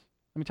verses.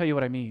 Let me tell you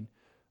what I mean.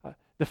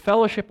 The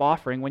fellowship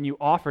offering, when you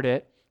offered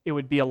it, it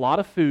would be a lot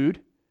of food,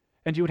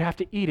 and you would have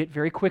to eat it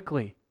very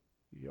quickly.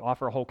 You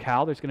offer a whole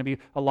cow, there's going to be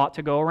a lot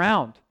to go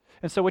around.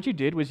 And so what you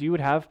did was you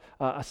would have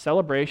a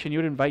celebration, you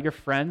would invite your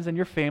friends and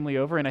your family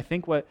over, and I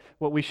think what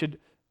we should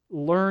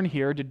learn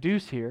here,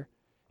 deduce here,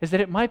 is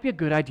that it might be a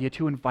good idea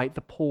to invite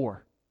the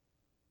poor,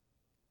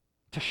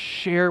 to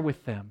share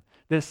with them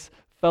this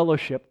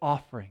fellowship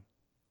offering.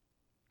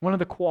 One of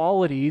the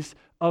qualities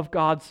of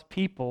God's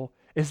people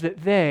is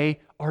that they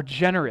are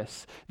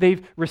generous.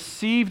 They've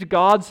received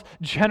God's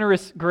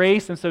generous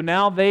grace, and so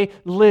now they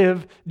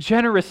live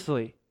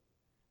generously.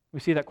 We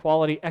see that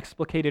quality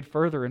explicated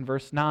further in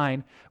verse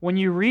 9. When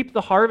you reap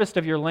the harvest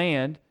of your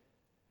land,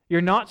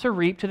 you're not to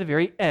reap to the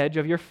very edge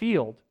of your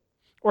field,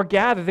 or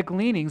gather the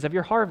gleanings of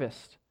your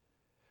harvest.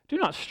 Do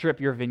not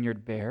strip your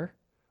vineyard bare,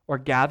 or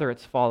gather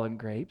its fallen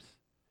grapes.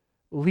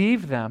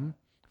 Leave them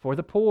for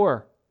the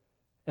poor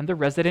and the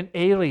resident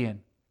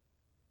alien.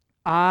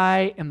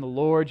 I am the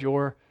Lord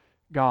your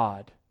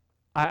God.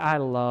 I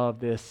love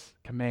this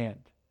command.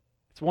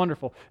 It's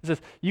wonderful. It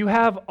says, you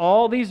have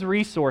all these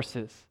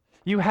resources.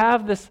 You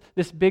have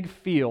this big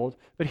field,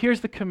 but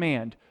here's the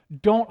command.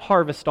 Don't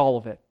harvest all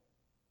of it.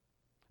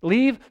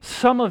 Leave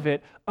some of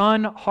it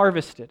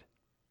unharvested.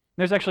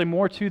 There's actually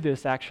more to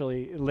this,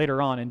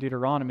 later on in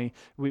Deuteronomy.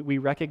 We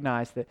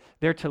recognize that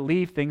they're to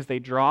leave things they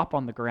drop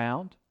on the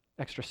ground,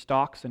 extra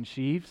stalks and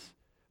sheaves,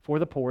 for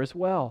the poor as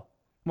well.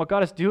 And what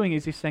God is doing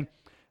is He's saying,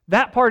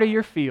 that part of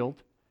your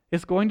field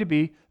is going to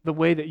be the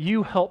way that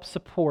you help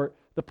support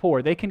the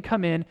poor. They can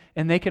come in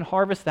and they can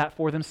harvest that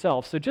for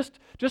themselves. So just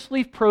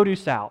leave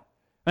produce out.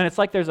 And it's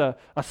like there's a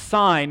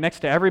sign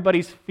next to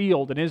everybody's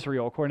field in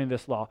Israel, according to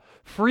this law.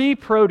 Free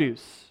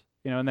produce,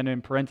 and then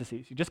in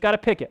parentheses. You just got to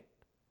pick it.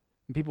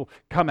 And people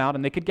come out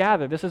and they could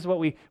gather. This is what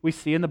we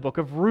see in the book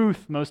of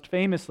Ruth most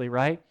famously,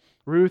 right?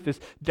 Ruth is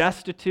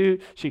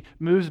destitute. She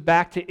moves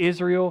back to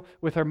Israel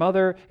with her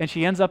mother, and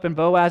she ends up in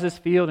Boaz's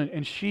field,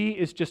 and she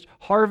is just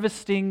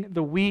harvesting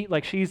the wheat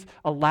like she's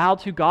allowed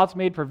to. God's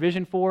made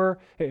provision for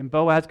her, and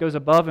Boaz goes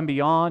above and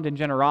beyond in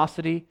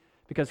generosity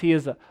because he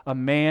is a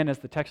man, as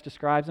the text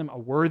describes him, a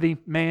worthy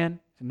man,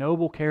 a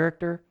noble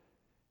character.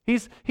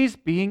 He's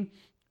being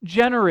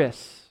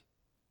generous.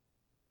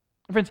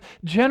 Friends,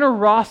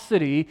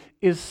 generosity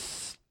is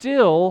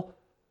still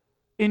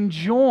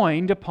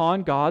enjoined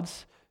upon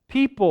God's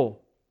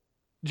people.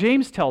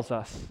 James tells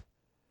us,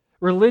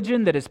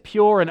 religion that is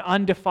pure and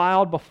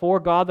undefiled before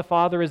God the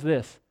Father is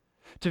this: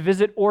 to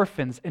visit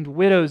orphans and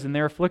widows in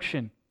their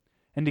affliction,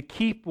 and to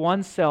keep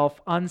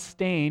oneself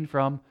unstained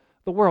from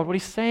the world. What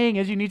he's saying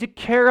is you need to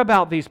care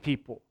about these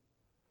people.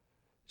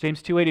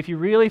 James 2:8, if you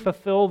really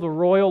fulfill the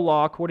royal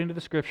law according to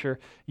the Scripture,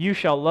 you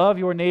shall love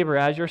your neighbor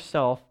as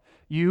yourself,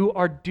 you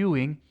are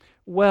doing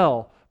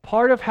well.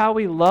 Part of how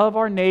we love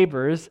our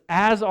neighbors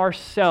as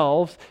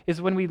ourselves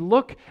is when we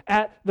look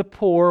at the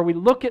poor, we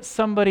look at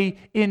somebody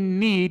in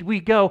need, we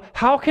go,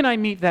 how can I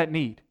meet that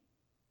need?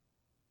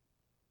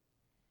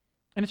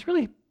 And it's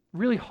really,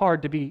 really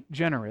hard to be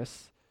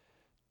generous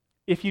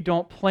if you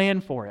don't plan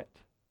for it.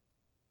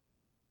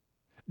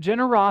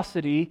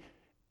 Generosity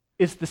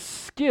is the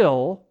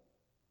skill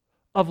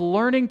of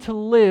learning to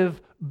live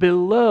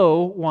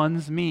below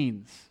one's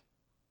means.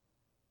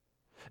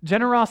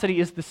 Generosity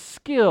is the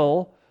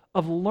skill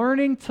of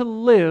learning to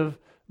live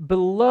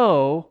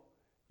below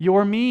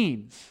your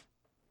means.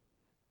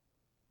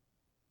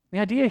 The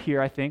idea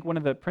here, I think, one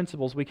of the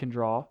principles we can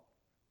draw,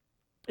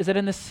 is that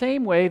in the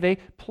same way they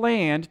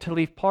planned to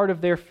leave part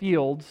of their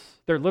fields,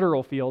 their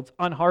literal fields,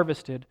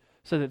 unharvested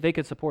so that they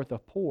could support the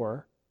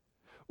poor,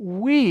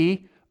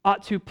 we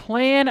ought to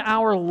plan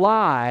our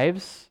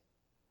lives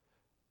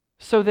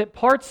so that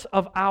parts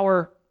of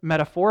our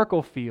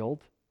metaphorical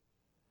field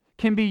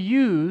can be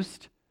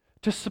used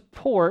to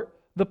support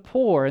the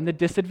poor and the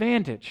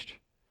disadvantaged.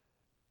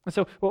 And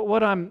so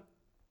what I'm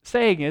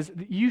saying is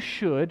that you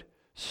should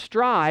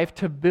strive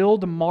to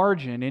build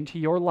margin into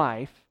your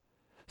life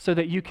so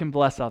that you can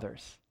bless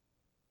others.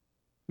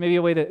 Maybe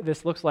a way that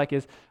this looks like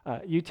is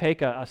you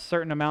take a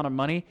certain amount of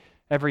money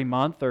every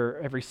month or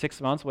every 6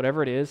 months,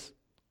 whatever it is.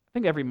 I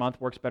think every month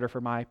works better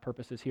for my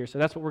purposes here. So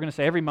that's what we're going to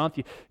say. Every month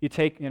you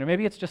take,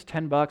 maybe it's just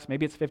 $10,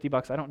 maybe it's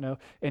 $50, I don't know,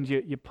 and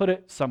you put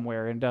it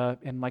somewhere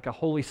in like a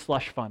holy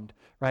slush fund,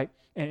 right?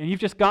 And you've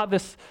just got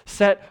this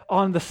set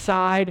on the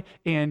side,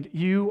 and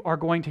you are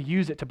going to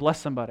use it to bless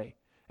somebody.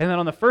 And then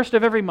on the first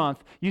of every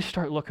month, you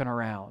start looking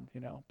around,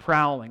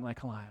 prowling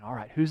like a lion. All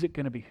right, who's it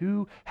going to be?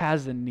 Who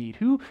has a need?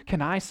 Who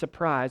can I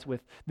surprise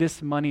with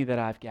this money that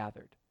I've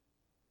gathered?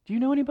 Do you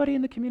know anybody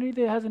in the community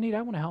that has a need?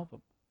 I want to help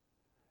them.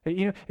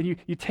 And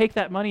you take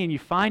that money and you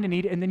find a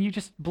need, and then you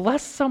just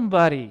bless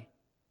somebody.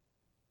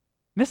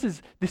 This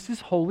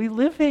is holy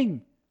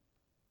living.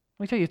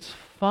 Let me tell you, it's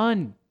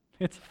fun.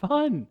 It's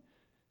fun.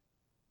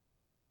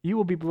 You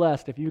will be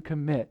blessed if you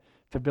commit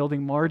to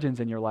building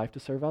margins in your life to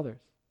serve others.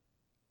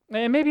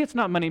 And maybe it's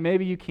not money.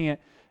 Maybe you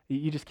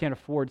just can't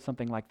afford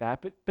something like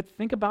that. But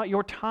think about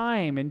your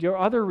time and your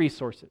other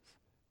resources.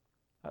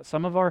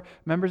 Some of our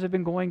members have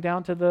been going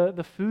down to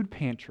the food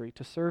pantry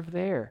to serve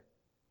there.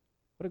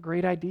 What a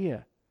great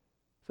idea.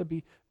 So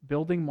be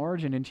building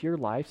margin into your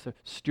life, so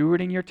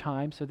stewarding your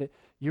time so that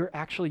you're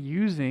actually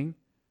using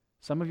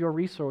some of your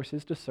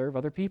resources to serve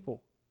other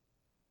people.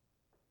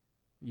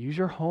 Use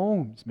your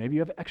homes. Maybe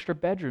you have extra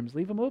bedrooms.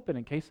 Leave them open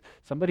in case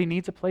somebody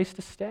needs a place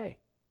to stay.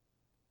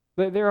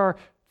 There are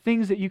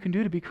things that you can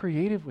do to be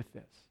creative with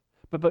this.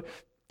 But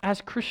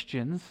as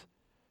Christians,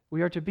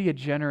 we are to be a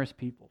generous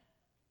people.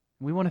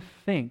 We want to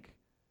think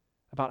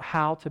about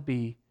how to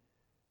be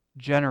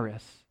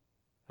generous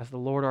as the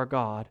Lord our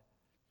God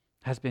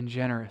has been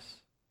generous.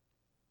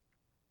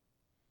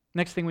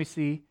 Next thing we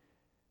see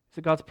is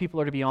that God's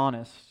people are to be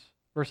honest.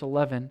 Verse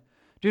 11,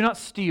 do not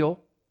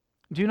steal,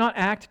 do not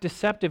act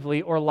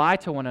deceptively or lie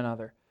to one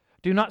another.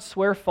 Do not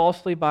swear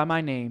falsely by my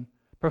name,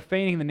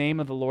 profaning the name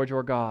of the Lord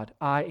your God.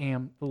 I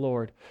am the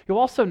Lord. You'll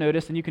also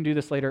notice, and you can do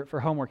this later for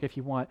homework if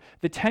you want,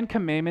 the 10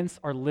 Commandments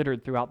are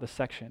littered throughout this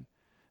section.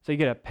 So you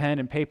get a pen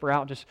and paper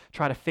out and just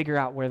try to figure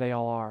out where they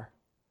all are.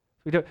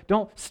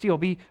 Don't steal,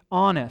 be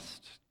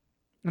honest.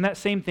 And that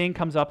same thing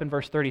comes up in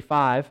verse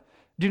 35.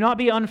 Do not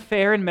be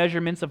unfair in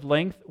measurements of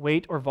length,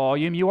 weight, or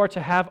volume. You are to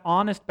have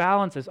honest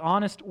balances,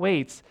 honest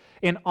weights,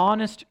 an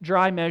honest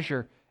dry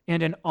measure,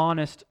 and an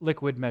honest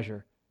liquid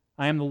measure.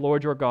 I am the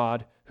Lord your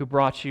God who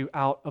brought you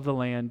out of the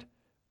land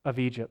of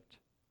Egypt.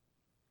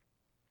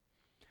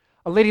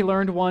 A lady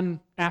learned one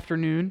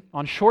afternoon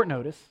on short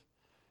notice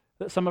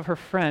that some of her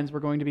friends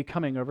were going to be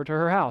coming over to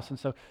her house. And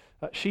so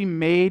she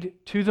made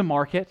to the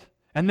market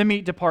and the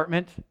meat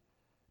department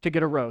to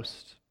get a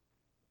roast.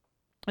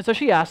 And so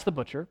she asked the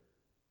butcher,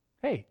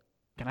 hey,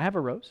 can I have a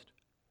roast?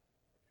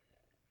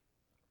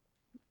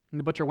 And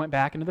the butcher went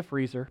back into the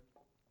freezer.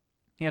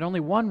 He had only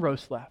one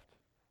roast left.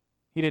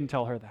 He didn't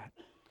tell her that.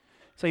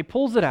 So he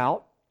pulls it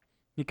out.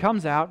 He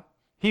comes out.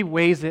 He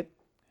weighs it.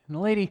 And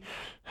the lady,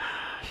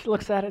 she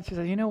looks at it. She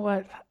says, you know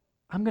what?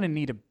 I'm going to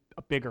need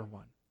a bigger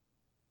one.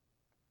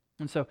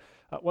 And so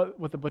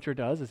what the butcher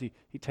does is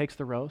he takes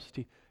the roast.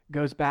 He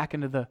goes back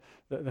into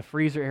the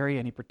freezer area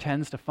and he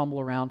pretends to fumble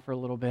around for a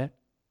little bit.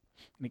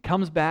 And he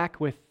comes back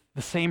with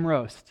the same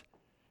roast.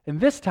 And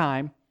this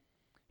time,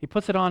 he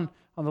puts it on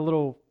the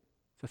little,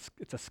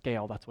 it's a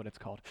scale, that's what it's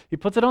called. He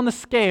puts it on the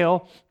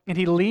scale and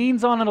he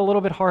leans on it a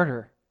little bit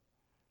harder.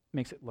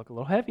 Makes it look a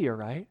little heavier,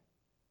 right?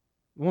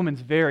 The woman's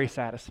very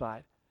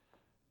satisfied.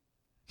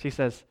 She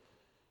says,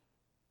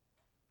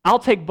 I'll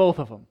take both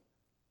of them.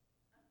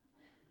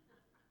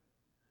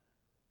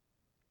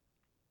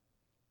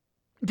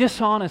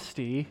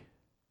 Dishonesty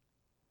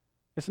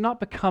is not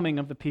becoming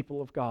of the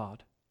people of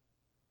God.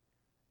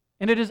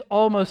 And it is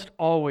almost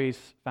always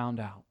found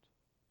out.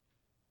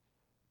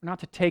 We're not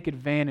to take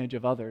advantage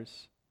of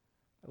others,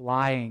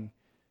 lying,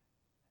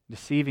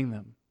 deceiving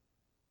them.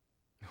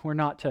 We're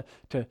not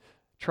to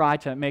try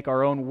to make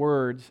our own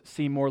words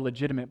seem more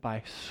legitimate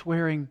by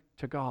swearing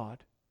to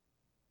God.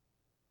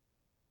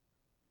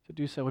 To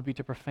do so would be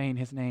to profane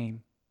His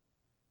name.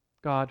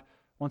 God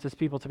wants His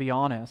people to be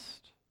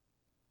honest.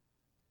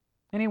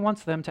 And He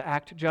wants them to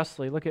act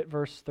justly. Look at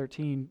verse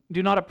 13.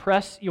 Do not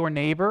oppress your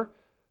neighbor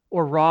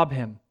or rob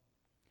him.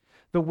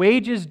 The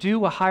wages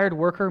due a hired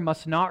worker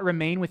must not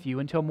remain with you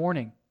until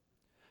morning.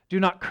 Do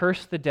not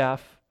curse the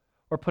deaf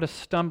or put a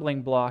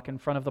stumbling block in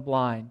front of the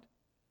blind.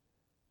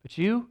 But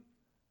you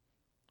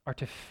are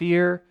to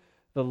fear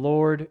the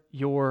Lord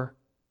your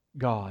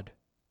God.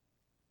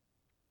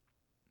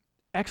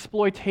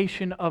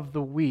 Exploitation of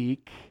the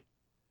weak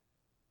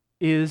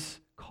is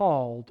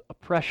called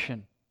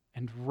oppression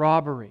and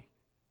robbery.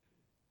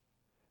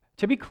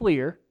 To be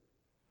clear,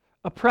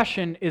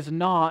 oppression is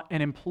not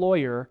an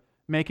employer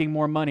making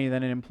more money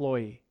than an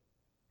employee.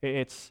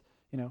 It's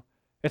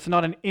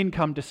not an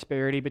income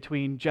disparity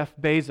between Jeff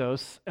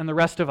Bezos and the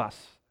rest of us.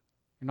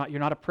 You're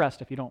not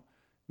oppressed if you don't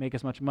make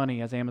as much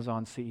money as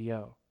Amazon's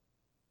CEO.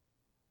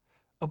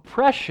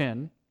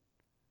 Oppression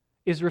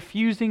is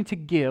refusing to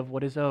give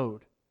what is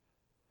owed.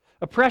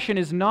 Oppression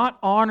is not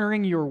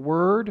honoring your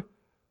word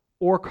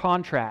or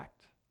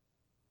contract.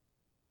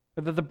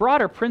 The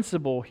broader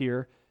principle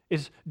here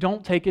is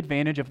don't take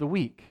advantage of the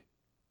weak.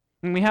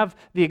 And we have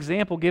the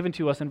example given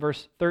to us in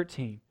verse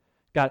 13.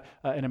 Got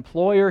an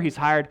employer, he's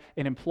hired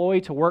an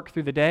employee to work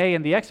through the day,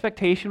 and the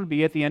expectation would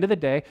be at the end of the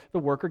day, the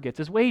worker gets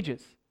his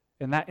wages.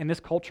 And that in this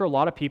culture, a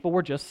lot of people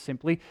were just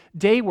simply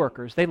day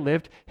workers. They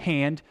lived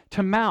hand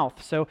to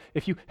mouth. So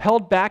if you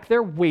held back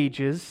their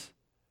wages,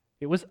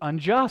 it was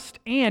unjust,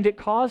 and it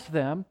caused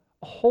them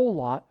a whole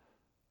lot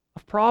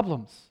of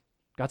problems.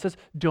 God says,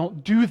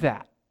 don't do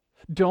that.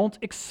 Don't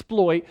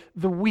exploit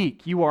the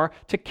weak. You are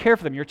to care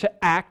for them. You're to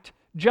act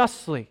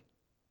justly.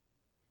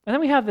 And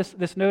then we have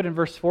this note in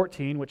verse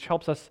 14, which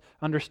helps us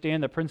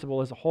understand the principle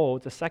as a whole.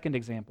 It's a second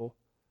example.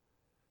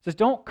 It says,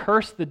 don't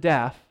curse the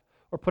deaf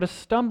or put a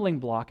stumbling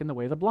block in the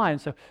way of the blind.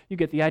 So you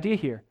get the idea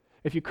here.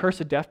 If you curse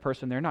a deaf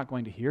person, they're not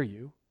going to hear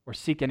you or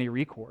seek any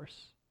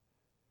recourse.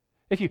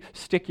 If you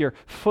stick your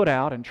foot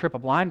out and trip a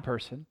blind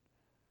person,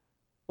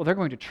 well, they're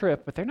going to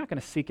trip, but they're not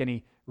going to seek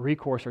any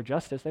recourse or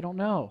justice. They don't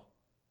know.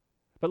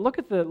 But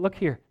look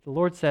here. The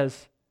Lord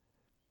says,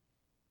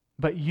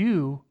 but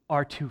you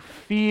are to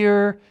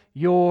fear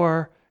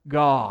your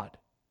God.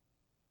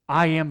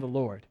 I am the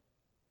Lord.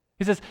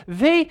 He says,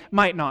 they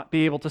might not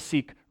be able to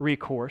seek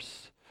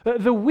recourse.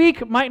 The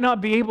weak might not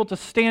be able to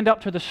stand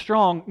up to the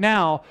strong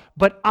now,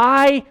 but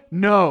I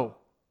know,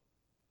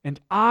 and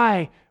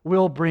I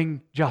will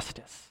bring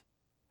justice.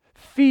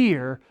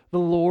 Fear the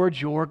Lord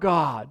your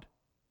God.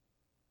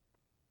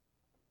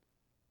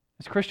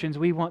 As Christians,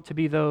 we want to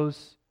be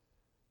those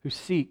who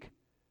seek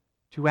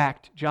to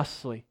act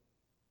justly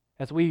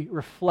as we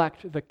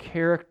reflect the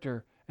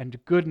character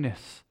and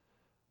goodness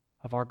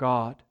of our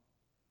God.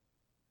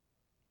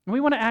 And we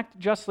want to act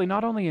justly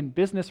not only in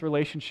business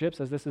relationships,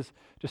 as this is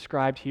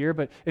described here,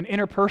 but in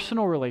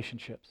interpersonal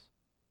relationships.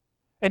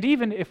 And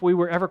even if we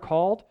were ever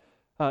called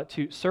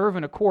to serve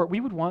in a court, we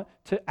would want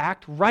to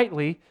act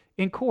rightly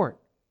in court.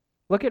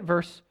 Look at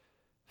verse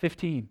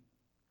 15.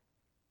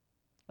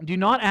 Do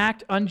not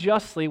act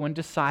unjustly when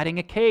deciding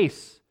a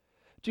case.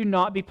 Do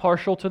not be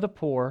partial to the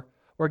poor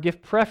or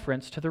give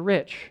preference to the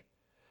rich.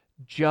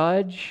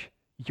 Judge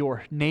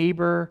your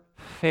neighbor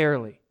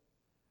fairly.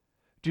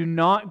 Do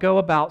not go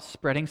about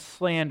spreading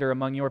slander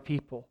among your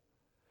people.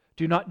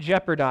 Do not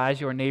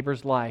jeopardize your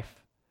neighbor's life.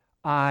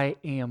 I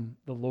am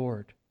the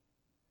Lord.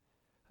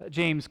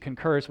 James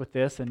concurs with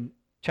this in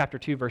chapter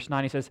 2, verse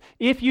 9. He says,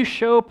 if you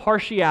show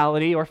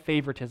partiality or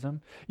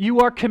favoritism, you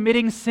are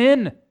committing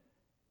sin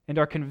and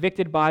are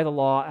convicted by the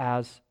law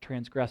as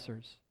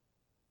transgressors.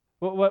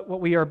 What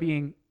we are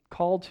being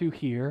called to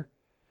here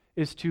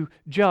is to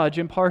judge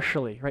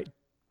impartially, right?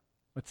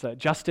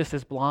 Justice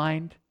is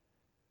blind,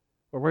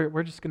 or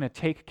we're just going to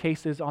take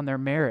cases on their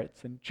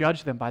merits and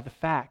judge them by the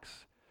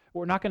facts.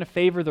 We're not going to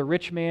favor the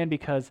rich man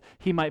because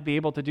he might be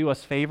able to do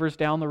us favors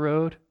down the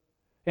road.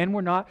 And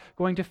we're not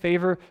going to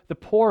favor the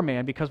poor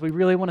man because we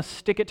really want to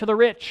stick it to the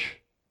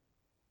rich.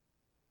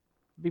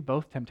 It'd be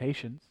both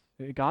temptations.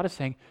 God is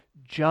saying,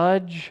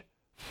 judge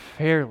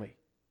fairly.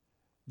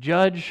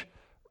 Judge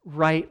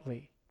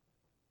rightly.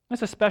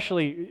 That's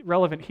especially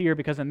relevant here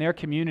because in their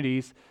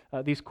communities,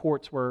 these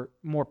courts were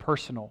more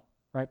personal,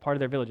 right? Part of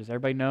their villages.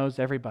 Everybody knows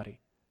everybody.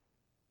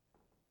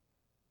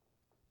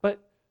 But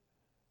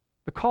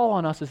the call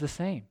on us is the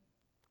same,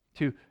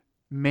 to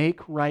make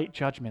right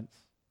judgments,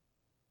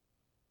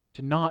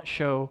 to not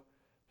show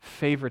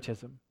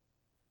favoritism.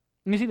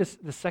 And you see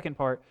the second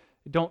part,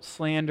 don't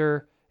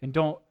slander and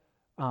don't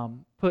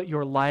put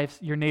your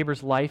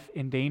neighbor's life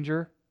in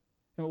danger.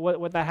 And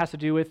what that has to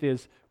do with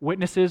is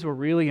witnesses were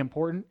really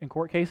important in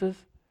court cases.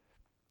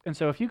 And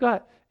so if you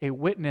got a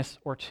witness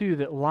or two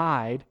that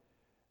lied,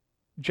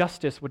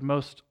 justice would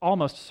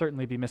almost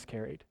certainly be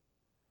miscarried.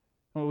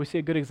 Well, we see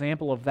a good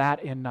example of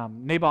that in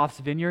Naboth's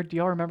vineyard. Do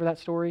y'all remember that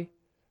story?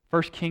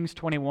 1 Kings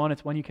 21,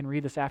 it's one you can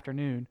read this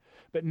afternoon.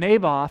 But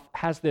Naboth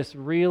has this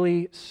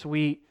really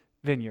sweet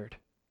vineyard.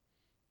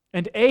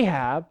 And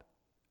Ahab,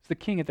 who's the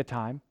king at the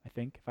time, I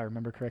think, if I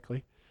remember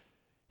correctly,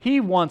 he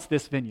wants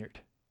this vineyard.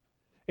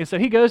 And so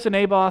he goes to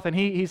Naboth and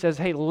he says,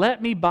 hey,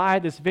 let me buy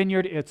this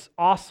vineyard. It's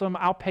awesome.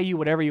 I'll pay you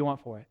whatever you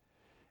want for it.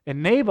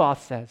 And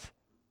Naboth says,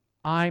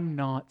 I'm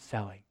not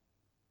selling.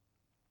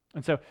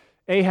 And so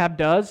Ahab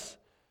does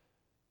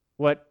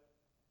what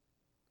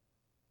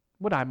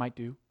I might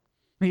do.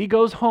 He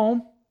goes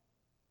home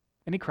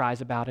and he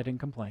cries about it and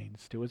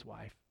complains to his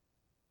wife.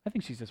 I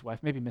think she's his wife,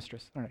 maybe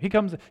mistress. I don't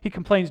know. He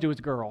complains to his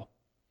girl.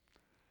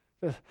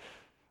 Says,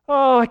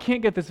 oh, I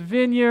can't get this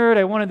vineyard.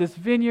 I wanted this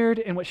vineyard.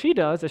 And what she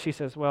does is she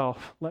says, well,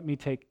 let me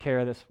take care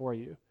of this for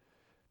you.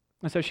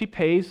 And so she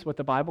pays what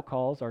the Bible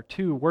calls our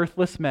two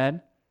worthless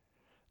men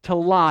to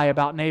lie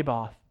about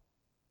Naboth.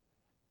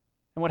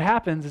 And what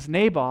happens is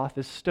Naboth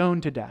is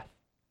stoned to death.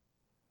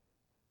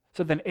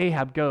 So then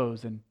Ahab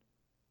goes and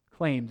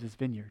claims his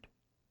vineyard.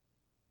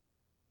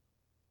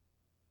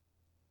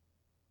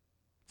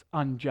 It's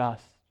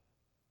unjust.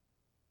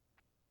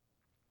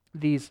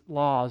 These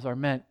laws are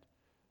meant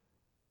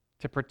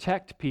to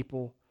protect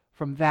people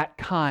from that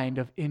kind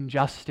of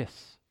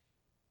injustice.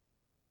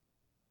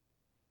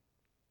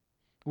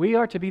 We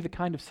are to be the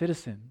kind of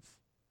citizens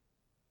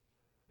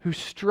who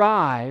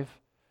strive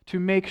to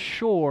make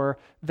sure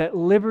that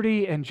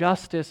liberty and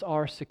justice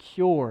are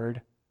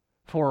secured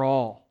for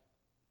all.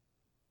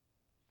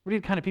 We're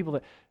the kind of people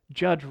that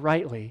judge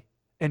rightly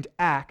and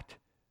act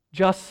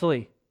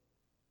justly.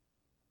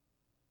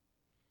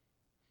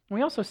 And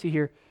we also see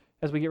here,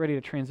 as we get ready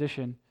to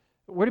transition,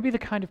 we're to be the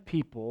kind of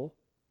people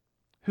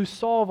who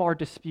solve our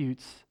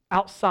disputes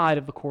outside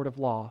of the court of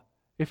law,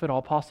 if at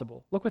all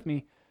possible. Look with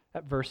me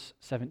at verse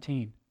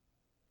 17.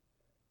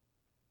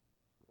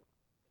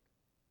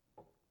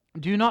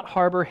 Do not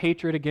harbor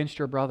hatred against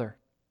your brother.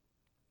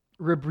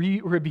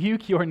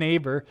 Rebuke your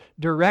neighbor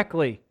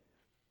directly,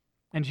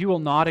 and you will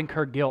not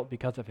incur guilt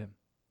because of him.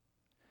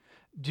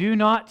 Do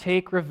not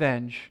take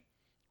revenge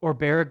or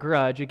bear a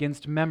grudge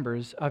against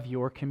members of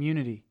your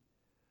community,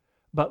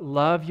 but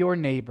love your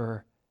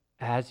neighbor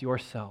as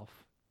yourself.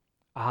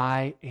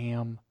 I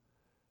am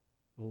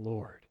the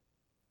Lord.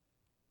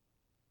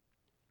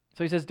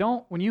 So he says,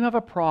 when you have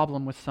a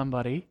problem with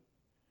somebody,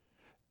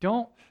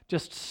 don't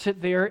just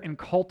sit there and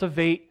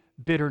cultivate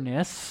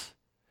bitterness.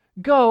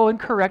 Go and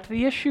correct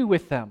the issue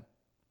with them.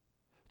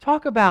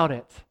 Talk about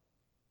it.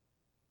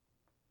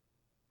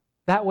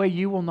 That way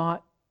you will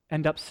not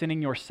end up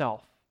sinning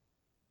yourself.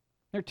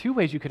 There are two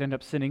ways you could end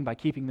up sinning by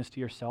keeping this to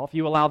yourself.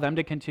 You allow them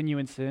to continue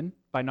in sin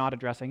by not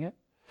addressing it.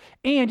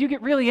 And you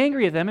get really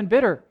angry at them and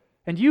bitter.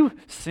 And you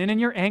sin in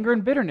your anger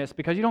and bitterness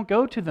because you don't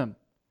go to them.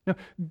 No,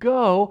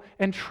 go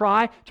and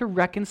try to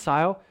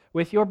reconcile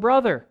with your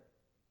brother.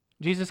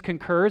 Jesus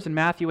concurs in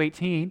Matthew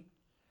 18. He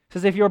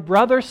says, if your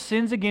brother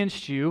sins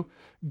against you,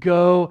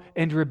 go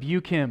and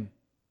rebuke him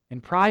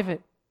in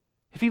private.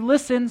 If he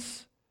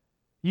listens,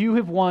 you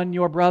have won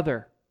your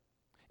brother.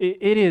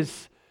 It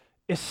is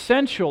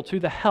essential to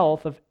the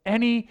health of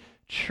any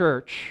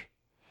church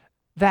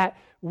that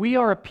we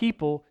are a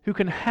people who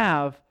can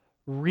have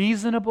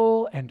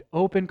reasonable and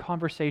open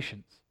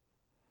conversations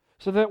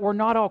so that we're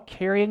not all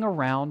carrying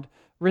around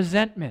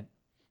resentment.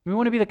 We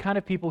want to be the kind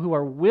of people who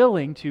are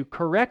willing to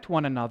correct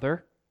one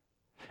another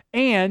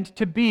and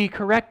to be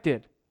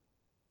corrected.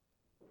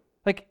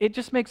 Like, it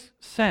just makes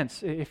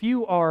sense. If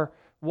you are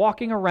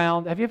walking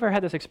around, have you ever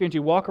had this experience?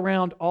 You walk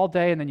around all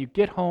day and then you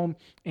get home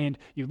and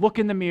you look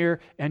in the mirror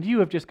and you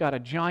have just got a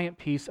giant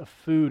piece of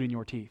food in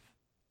your teeth.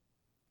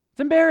 It's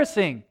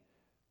embarrassing.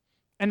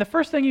 And the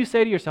first thing you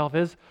say to yourself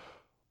is,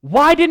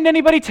 why didn't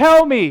anybody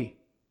tell me?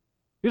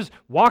 You just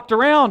walked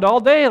around all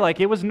day like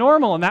it was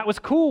normal and that was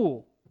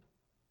cool.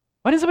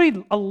 Why didn't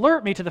somebody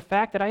alert me to the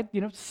fact that I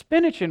had,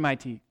 spinach in my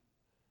teeth?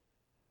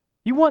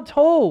 You weren't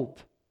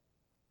told.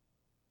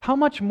 How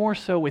much more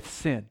so with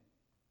sin?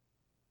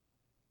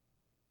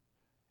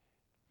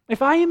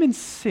 If I am in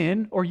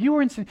sin or you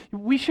are in sin,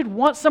 we should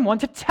want someone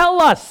to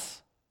tell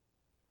us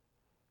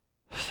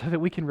so that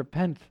we can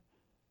repent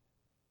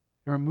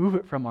and remove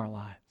it from our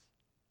lives.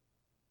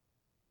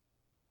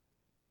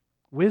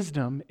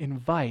 Wisdom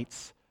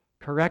invites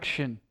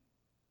correction.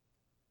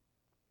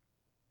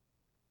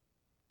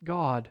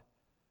 God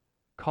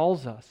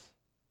calls us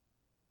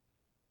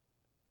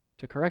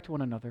to correct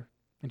one another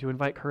and to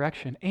invite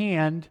correction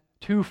and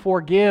to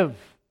forgive.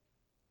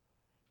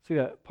 See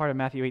that part of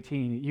Matthew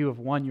 18, you have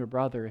won your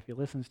brother if he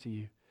listens to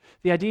you.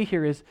 The idea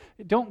here is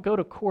don't go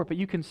to court, but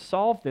you can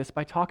solve this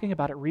by talking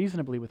about it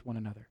reasonably with one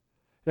another.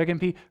 There can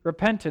be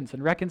repentance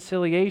and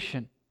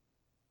reconciliation.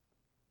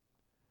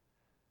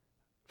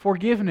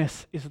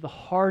 Forgiveness is the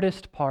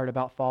hardest part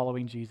about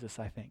following Jesus,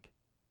 I think.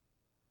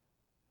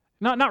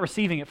 Not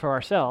receiving it for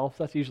ourselves,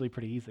 that's usually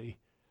pretty easy,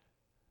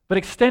 but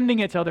extending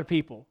it to other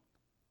people.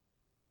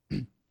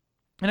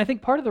 And I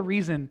think part of the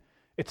reason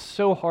it's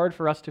so hard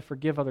for us to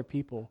forgive other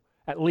people,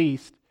 at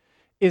least,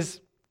 is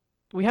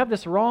we have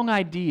this wrong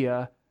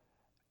idea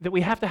that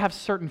we have to have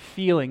certain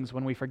feelings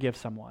when we forgive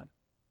someone.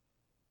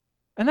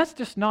 And that's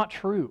just not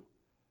true.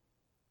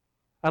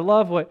 I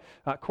love what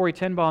Corrie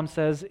ten Boom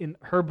says in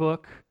her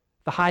book,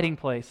 The Hiding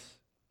Place.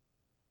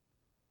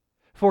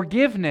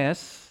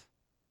 Forgiveness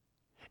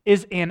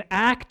is an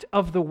act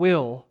of the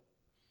will,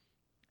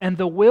 and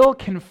the will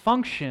can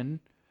function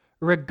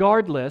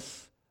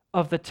regardless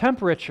of the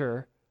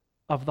temperature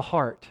of the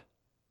heart.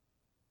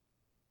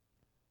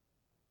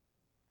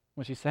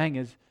 What she's saying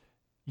is,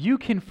 you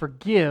can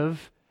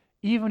forgive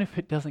even if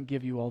it doesn't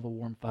give you all the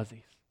warm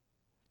fuzzies.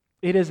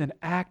 It is an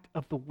act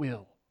of the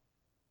will.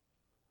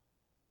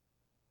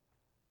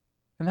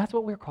 And that's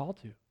what we're called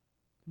to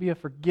be a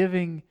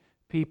forgiving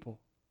people.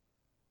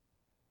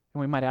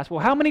 And we might ask, well,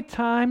 how many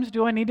times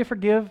do I need to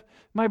forgive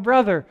my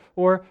brother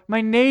or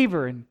my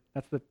neighbor? And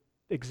that's the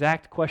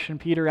exact question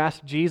Peter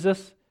asked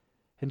Jesus.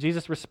 And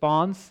Jesus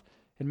responds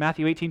in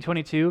Matthew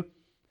 18:22,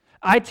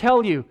 I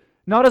tell you,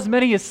 not as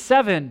many as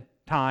 7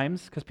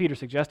 times, because Peter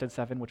suggested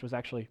 7, which was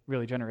actually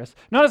really generous.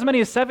 Not as many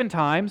as 7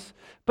 times,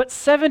 but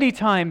 70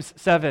 times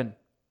 7.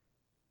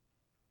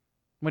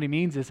 What he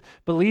means is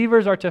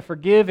believers are to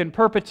forgive in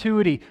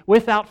perpetuity,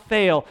 without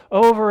fail,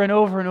 over and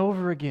over and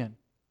over again.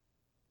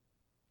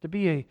 To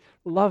be a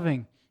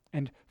loving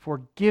and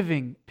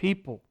forgiving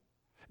people.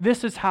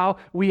 This is how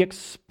we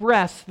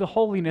express the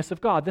holiness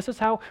of God. This is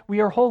how we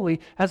are holy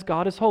as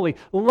God is holy.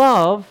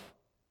 Love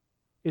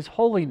is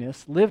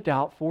holiness lived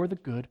out for the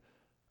good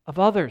of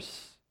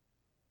others.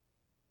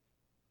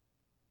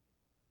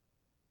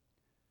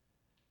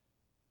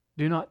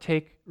 Do not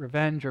take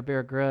revenge or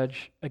bear a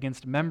grudge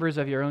against members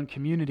of your own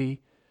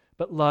community,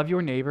 but love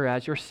your neighbor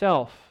as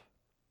yourself.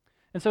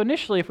 And so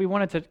initially, if we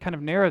wanted to kind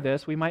of narrow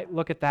this, we might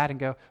look at that and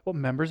go, well,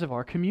 members of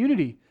our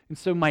community. And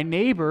so my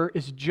neighbor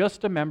is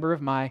just a member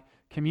of my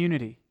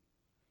community.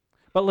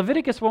 But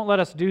Leviticus won't let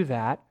us do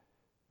that.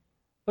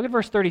 Look at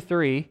verse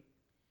 33.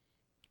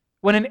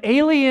 When an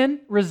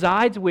alien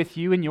resides with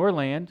you in your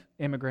land,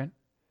 immigrant,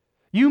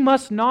 you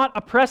must not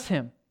oppress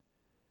him.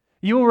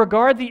 You will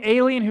regard the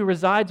alien who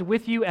resides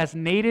with you as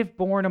native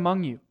born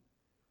among you.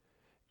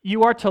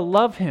 You are to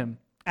love him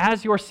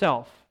as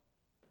yourself,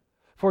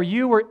 for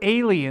you were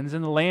aliens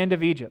in the land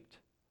of Egypt.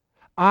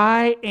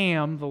 I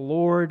am the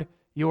Lord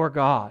your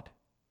God.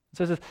 It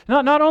says this,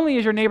 not only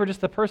is your neighbor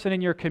just the person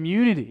in your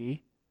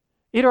community,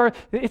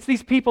 it's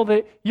these people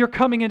that you're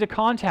coming into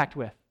contact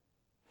with,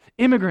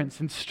 immigrants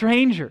and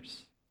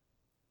strangers.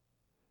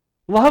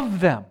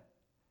 Love them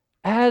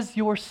as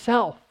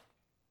yourself.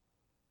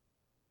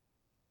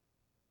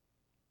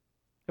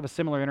 I have a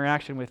similar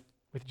interaction with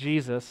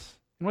Jesus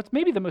in what's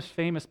maybe the most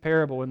famous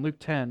parable in Luke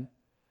 10.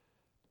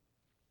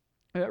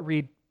 I'll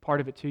read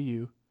part of it to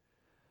you.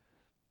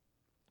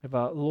 We have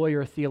a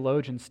lawyer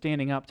theologian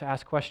standing up to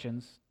ask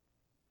questions.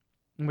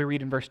 And we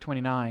read in verse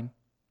 29.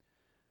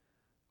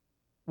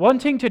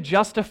 Wanting to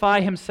justify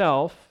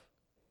himself,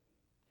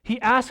 he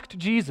asked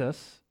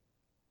Jesus,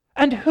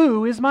 "And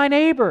who is my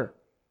neighbor?"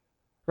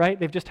 Right?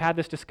 They've just had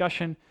this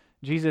discussion.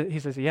 Jesus, he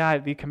says, yeah,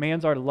 the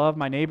commands are to love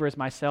my neighbor as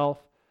myself.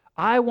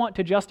 I want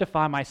to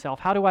justify myself.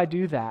 How do I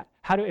do that?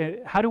 How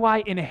do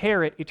I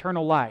inherit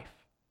eternal life?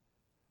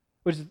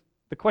 Which is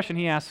the question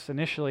he asks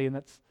initially, and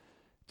that's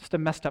just a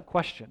messed up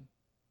question.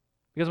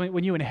 Because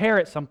when you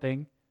inherit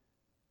something,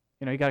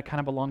 you got to kind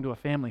of belong to a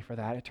family for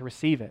that, to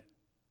receive it.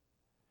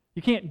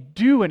 You can't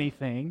do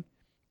anything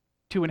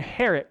to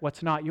inherit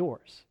what's not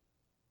yours.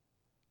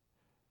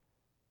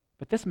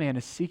 But this man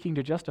is seeking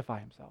to justify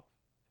himself.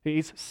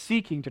 He's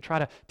seeking to try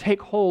to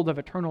take hold of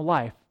eternal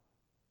life.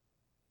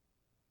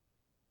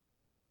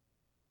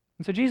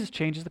 And so Jesus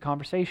changes the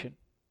conversation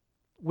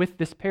with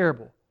this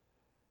parable.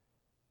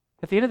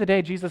 At the end of the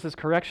day, Jesus'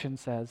 correction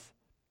says,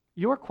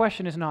 your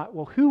question is not,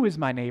 well, who is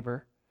my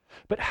neighbor,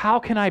 but how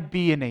can I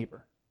be a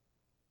neighbor?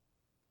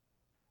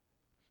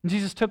 And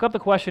Jesus took up the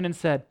question and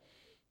said,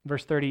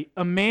 verse 30,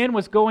 a man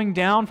was going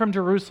down from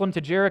Jerusalem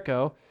to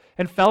Jericho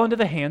and fell into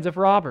the hands of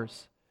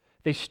robbers.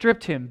 They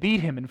stripped him,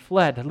 beat him, and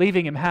fled,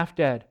 leaving him half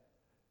dead.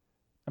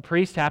 A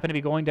priest happened to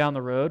be going down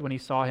the road when he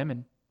saw him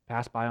and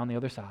passed by on the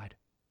other side.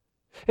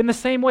 In the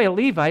same way, a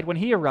Levite, when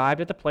he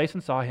arrived at the place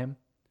and saw him,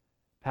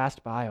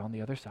 passed by on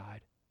the other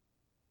side.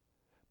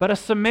 But a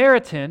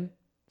Samaritan,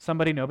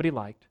 somebody nobody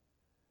liked,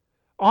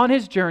 on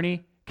his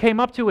journey came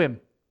up to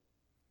him.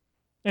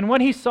 And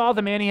when he saw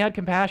the man, he had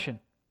compassion.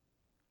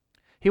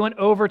 He went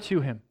over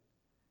to him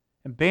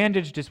and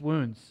bandaged his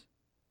wounds,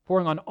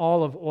 pouring on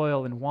olive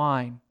oil and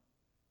wine,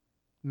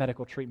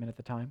 medical treatment at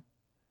the time.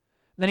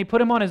 Then he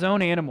put him on his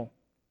own animal,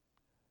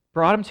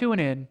 brought him to an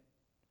inn,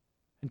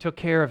 and took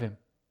care of him.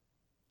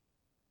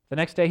 The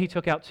next day he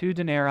took out 2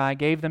 denarii,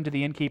 gave them to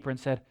the innkeeper, and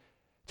said,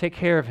 take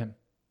care of him.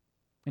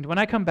 And when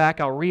I come back,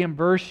 I'll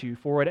reimburse you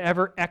for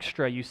whatever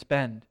extra you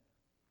spend.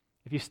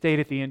 If you stayed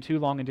at the inn too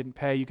long and didn't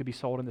pay, you could be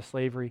sold into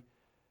slavery.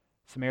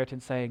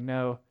 Samaritan saying,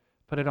 no,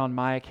 put it on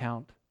my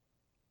account.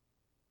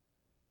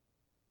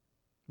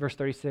 Verse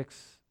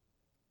 36,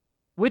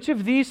 which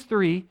of these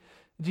 3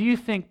 do you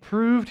think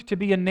proved to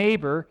be a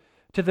neighbor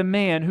to the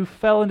man who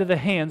fell into the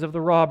hands of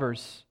the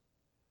robbers?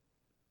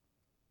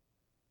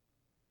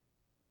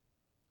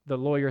 The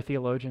lawyer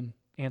theologian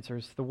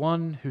answers, the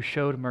one who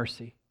showed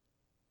mercy.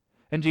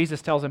 And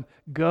Jesus tells him,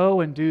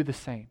 go and do the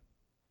same.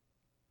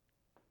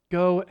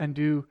 Go and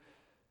do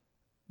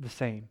the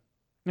same.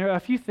 There are a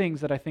few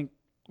things that I think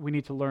we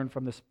need to learn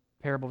from this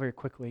parable very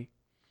quickly.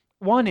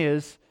 One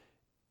is,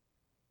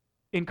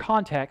 in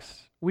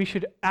context, we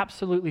should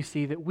absolutely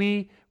see that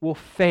we will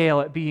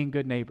fail at being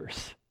good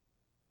neighbors.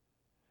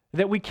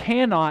 That we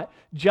cannot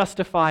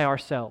justify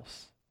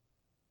ourselves.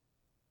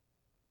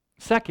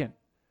 Second,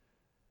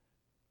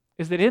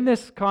 is that in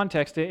this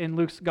context, in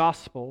Luke's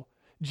gospel,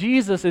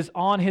 Jesus is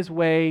on his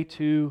way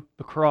to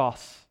the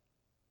cross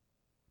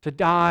to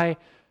die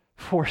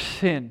for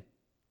sin.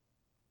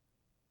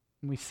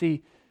 And we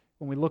see,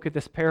 when we look at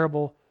this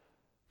parable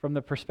from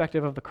the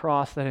perspective of the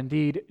cross, that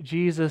indeed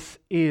Jesus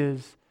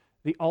is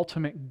the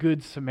ultimate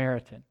good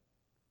Samaritan.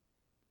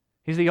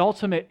 He's the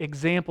ultimate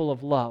example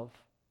of love,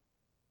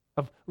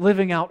 of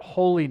living out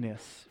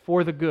holiness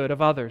for the good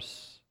of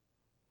others.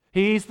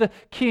 He's the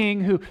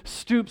king who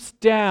stoops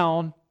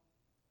down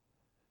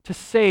to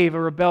save a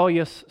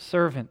rebellious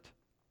servant.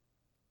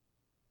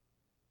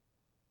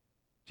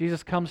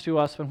 Jesus comes to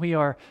us when we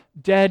are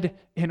dead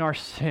in our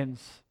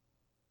sins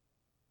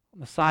on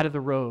the side of the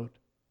road.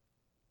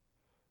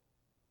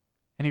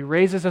 And he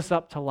raises us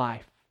up to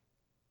life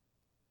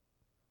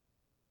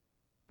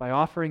by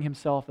offering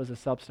himself as a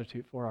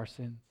substitute for our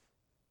sins.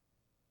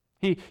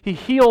 He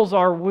heals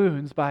our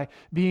wounds by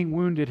being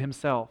wounded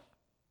himself.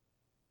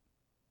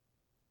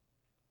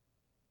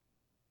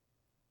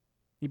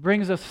 He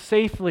brings us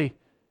safely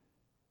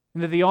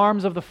into the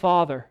arms of the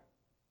Father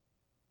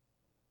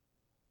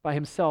by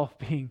himself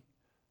being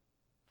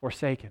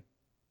forsaken.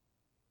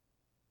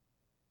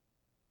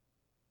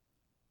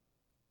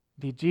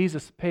 Indeed,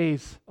 Jesus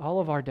pays all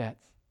of our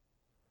debts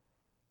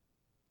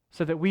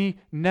so that we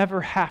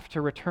never have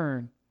to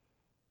return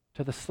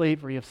to the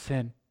slavery of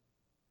sin.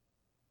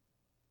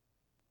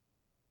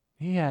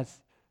 He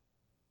has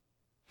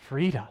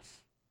freed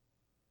us,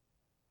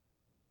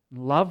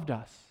 loved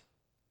us,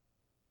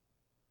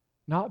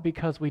 not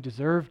because we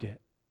deserved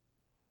it,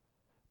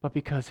 but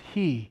because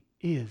he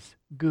is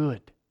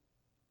good.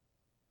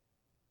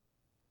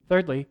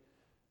 Thirdly,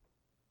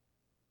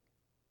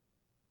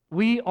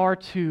 we are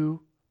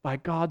to, by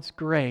God's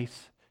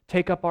grace,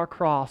 take up our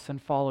cross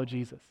and follow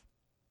Jesus.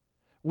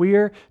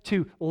 We're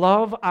to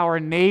love our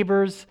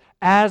neighbors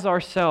as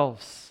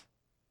ourselves,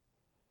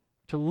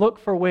 to look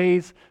for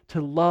ways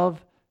to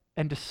love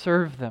and to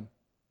serve them.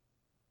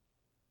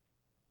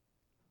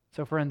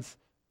 So friends,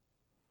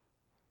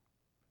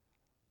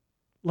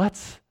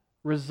 let's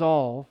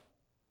resolve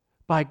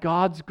by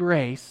God's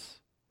grace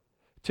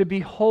to be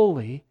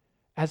holy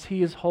as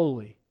He is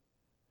holy,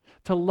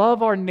 to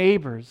love our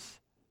neighbors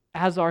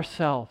as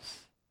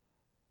ourselves.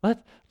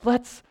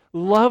 Let's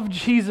love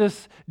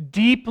Jesus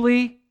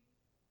deeply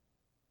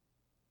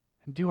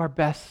and do our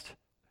best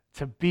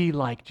to be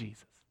like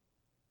Jesus.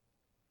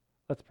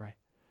 Let's pray.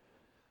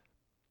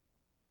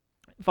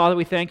 Father,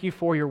 we thank you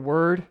for your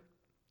word.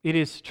 It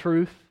is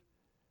truth.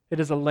 It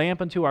is a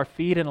lamp unto our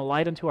feet and a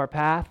light unto our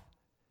path.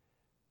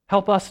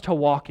 Help us to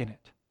walk in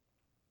it.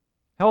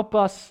 Help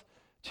us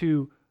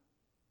to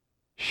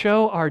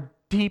show our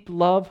deep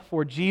love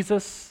for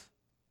Jesus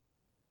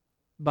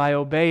by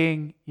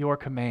obeying your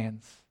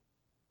commands.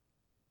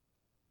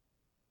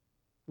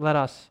 Let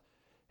us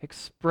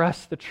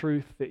express the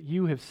truth that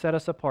you have set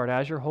us apart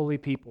as your holy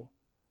people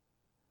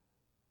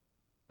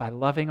by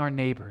loving our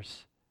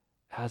neighbors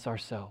as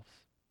ourselves.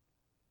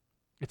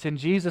 It's in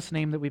Jesus'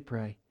 name that we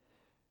pray.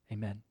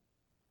 Amen.